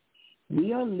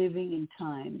 We are living in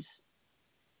times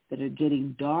that are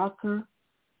getting darker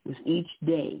with each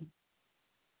day.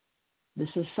 The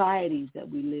societies that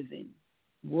we live in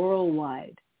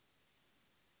worldwide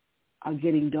are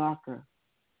getting darker.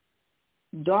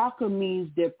 Darker means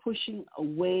they're pushing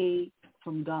away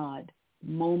from God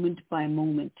moment by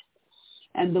moment.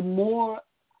 And the more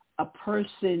a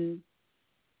person,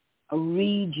 a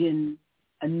region,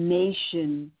 a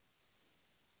nation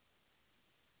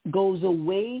goes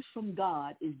away from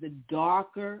God, is the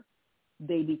darker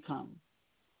they become.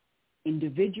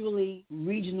 Individually,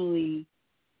 regionally,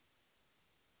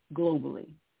 globally.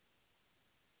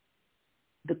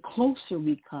 The closer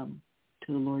we come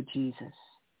to the Lord Jesus,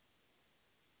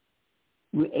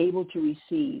 we're able to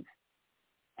receive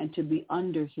and to be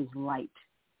under his light.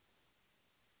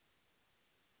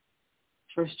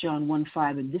 1 John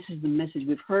 1:5, and this is the message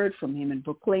we've heard from him and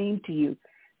proclaimed to you,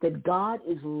 that God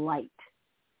is light,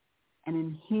 and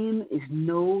in him is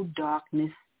no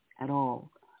darkness at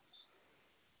all.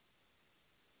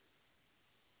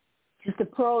 Sister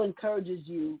Pearl encourages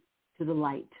you to the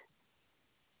light.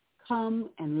 Come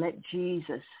and let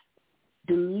Jesus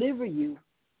deliver you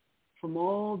from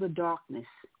all the darkness,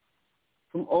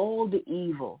 from all the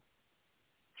evil,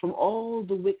 from all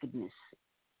the wickedness.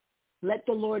 Let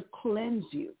the Lord cleanse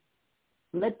you.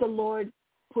 Let the Lord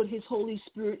put his Holy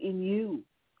Spirit in you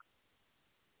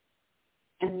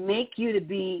and make you to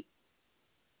be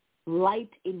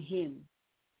light in him.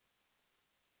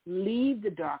 Leave the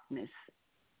darkness.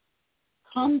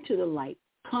 Come to the light.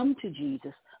 Come to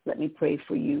Jesus. Let me pray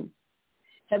for you.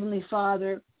 Heavenly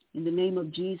Father, in the name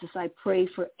of Jesus, I pray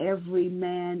for every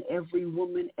man, every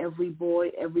woman, every boy,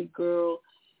 every girl,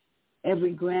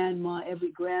 every grandma,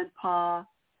 every grandpa,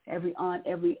 every aunt,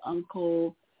 every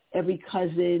uncle, every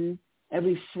cousin,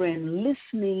 every friend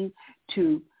listening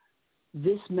to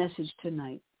this message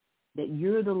tonight, that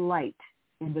you're the light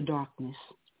in the darkness.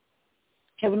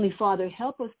 Heavenly Father,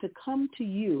 help us to come to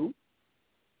you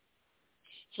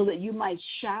so that you might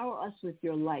shower us with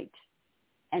your light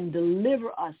and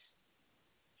deliver us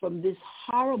from this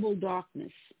horrible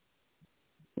darkness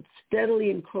that's steadily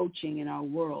encroaching in our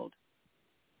world.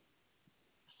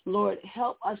 Lord,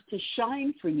 help us to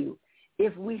shine for you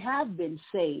if we have been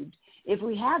saved, if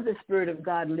we have the Spirit of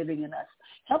God living in us.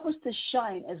 Help us to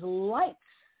shine as lights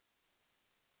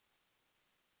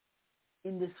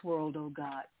in this world, oh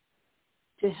God,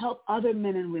 to help other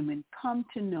men and women come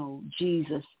to know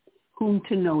Jesus, whom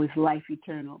to know is life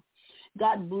eternal.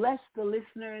 God bless the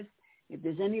listeners. If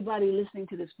there's anybody listening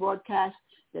to this broadcast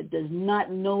that does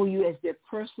not know you as their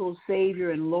personal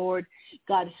Savior and Lord,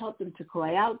 God, help them to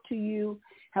cry out to you,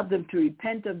 help them to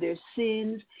repent of their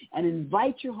sins, and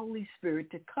invite your Holy Spirit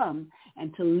to come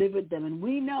and to live with them. And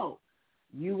we know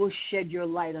you will shed your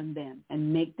light on them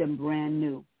and make them brand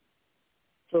new.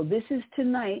 So this is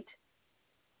tonight.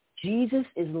 Jesus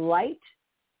is light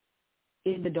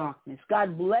in the darkness.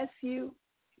 God bless you.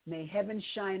 May heaven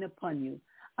shine upon you.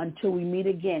 Until we meet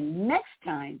again next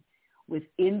time with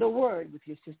In the Word with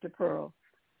your sister Pearl.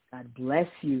 God bless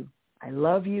you. I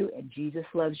love you, and Jesus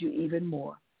loves you even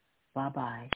more. Bye-bye.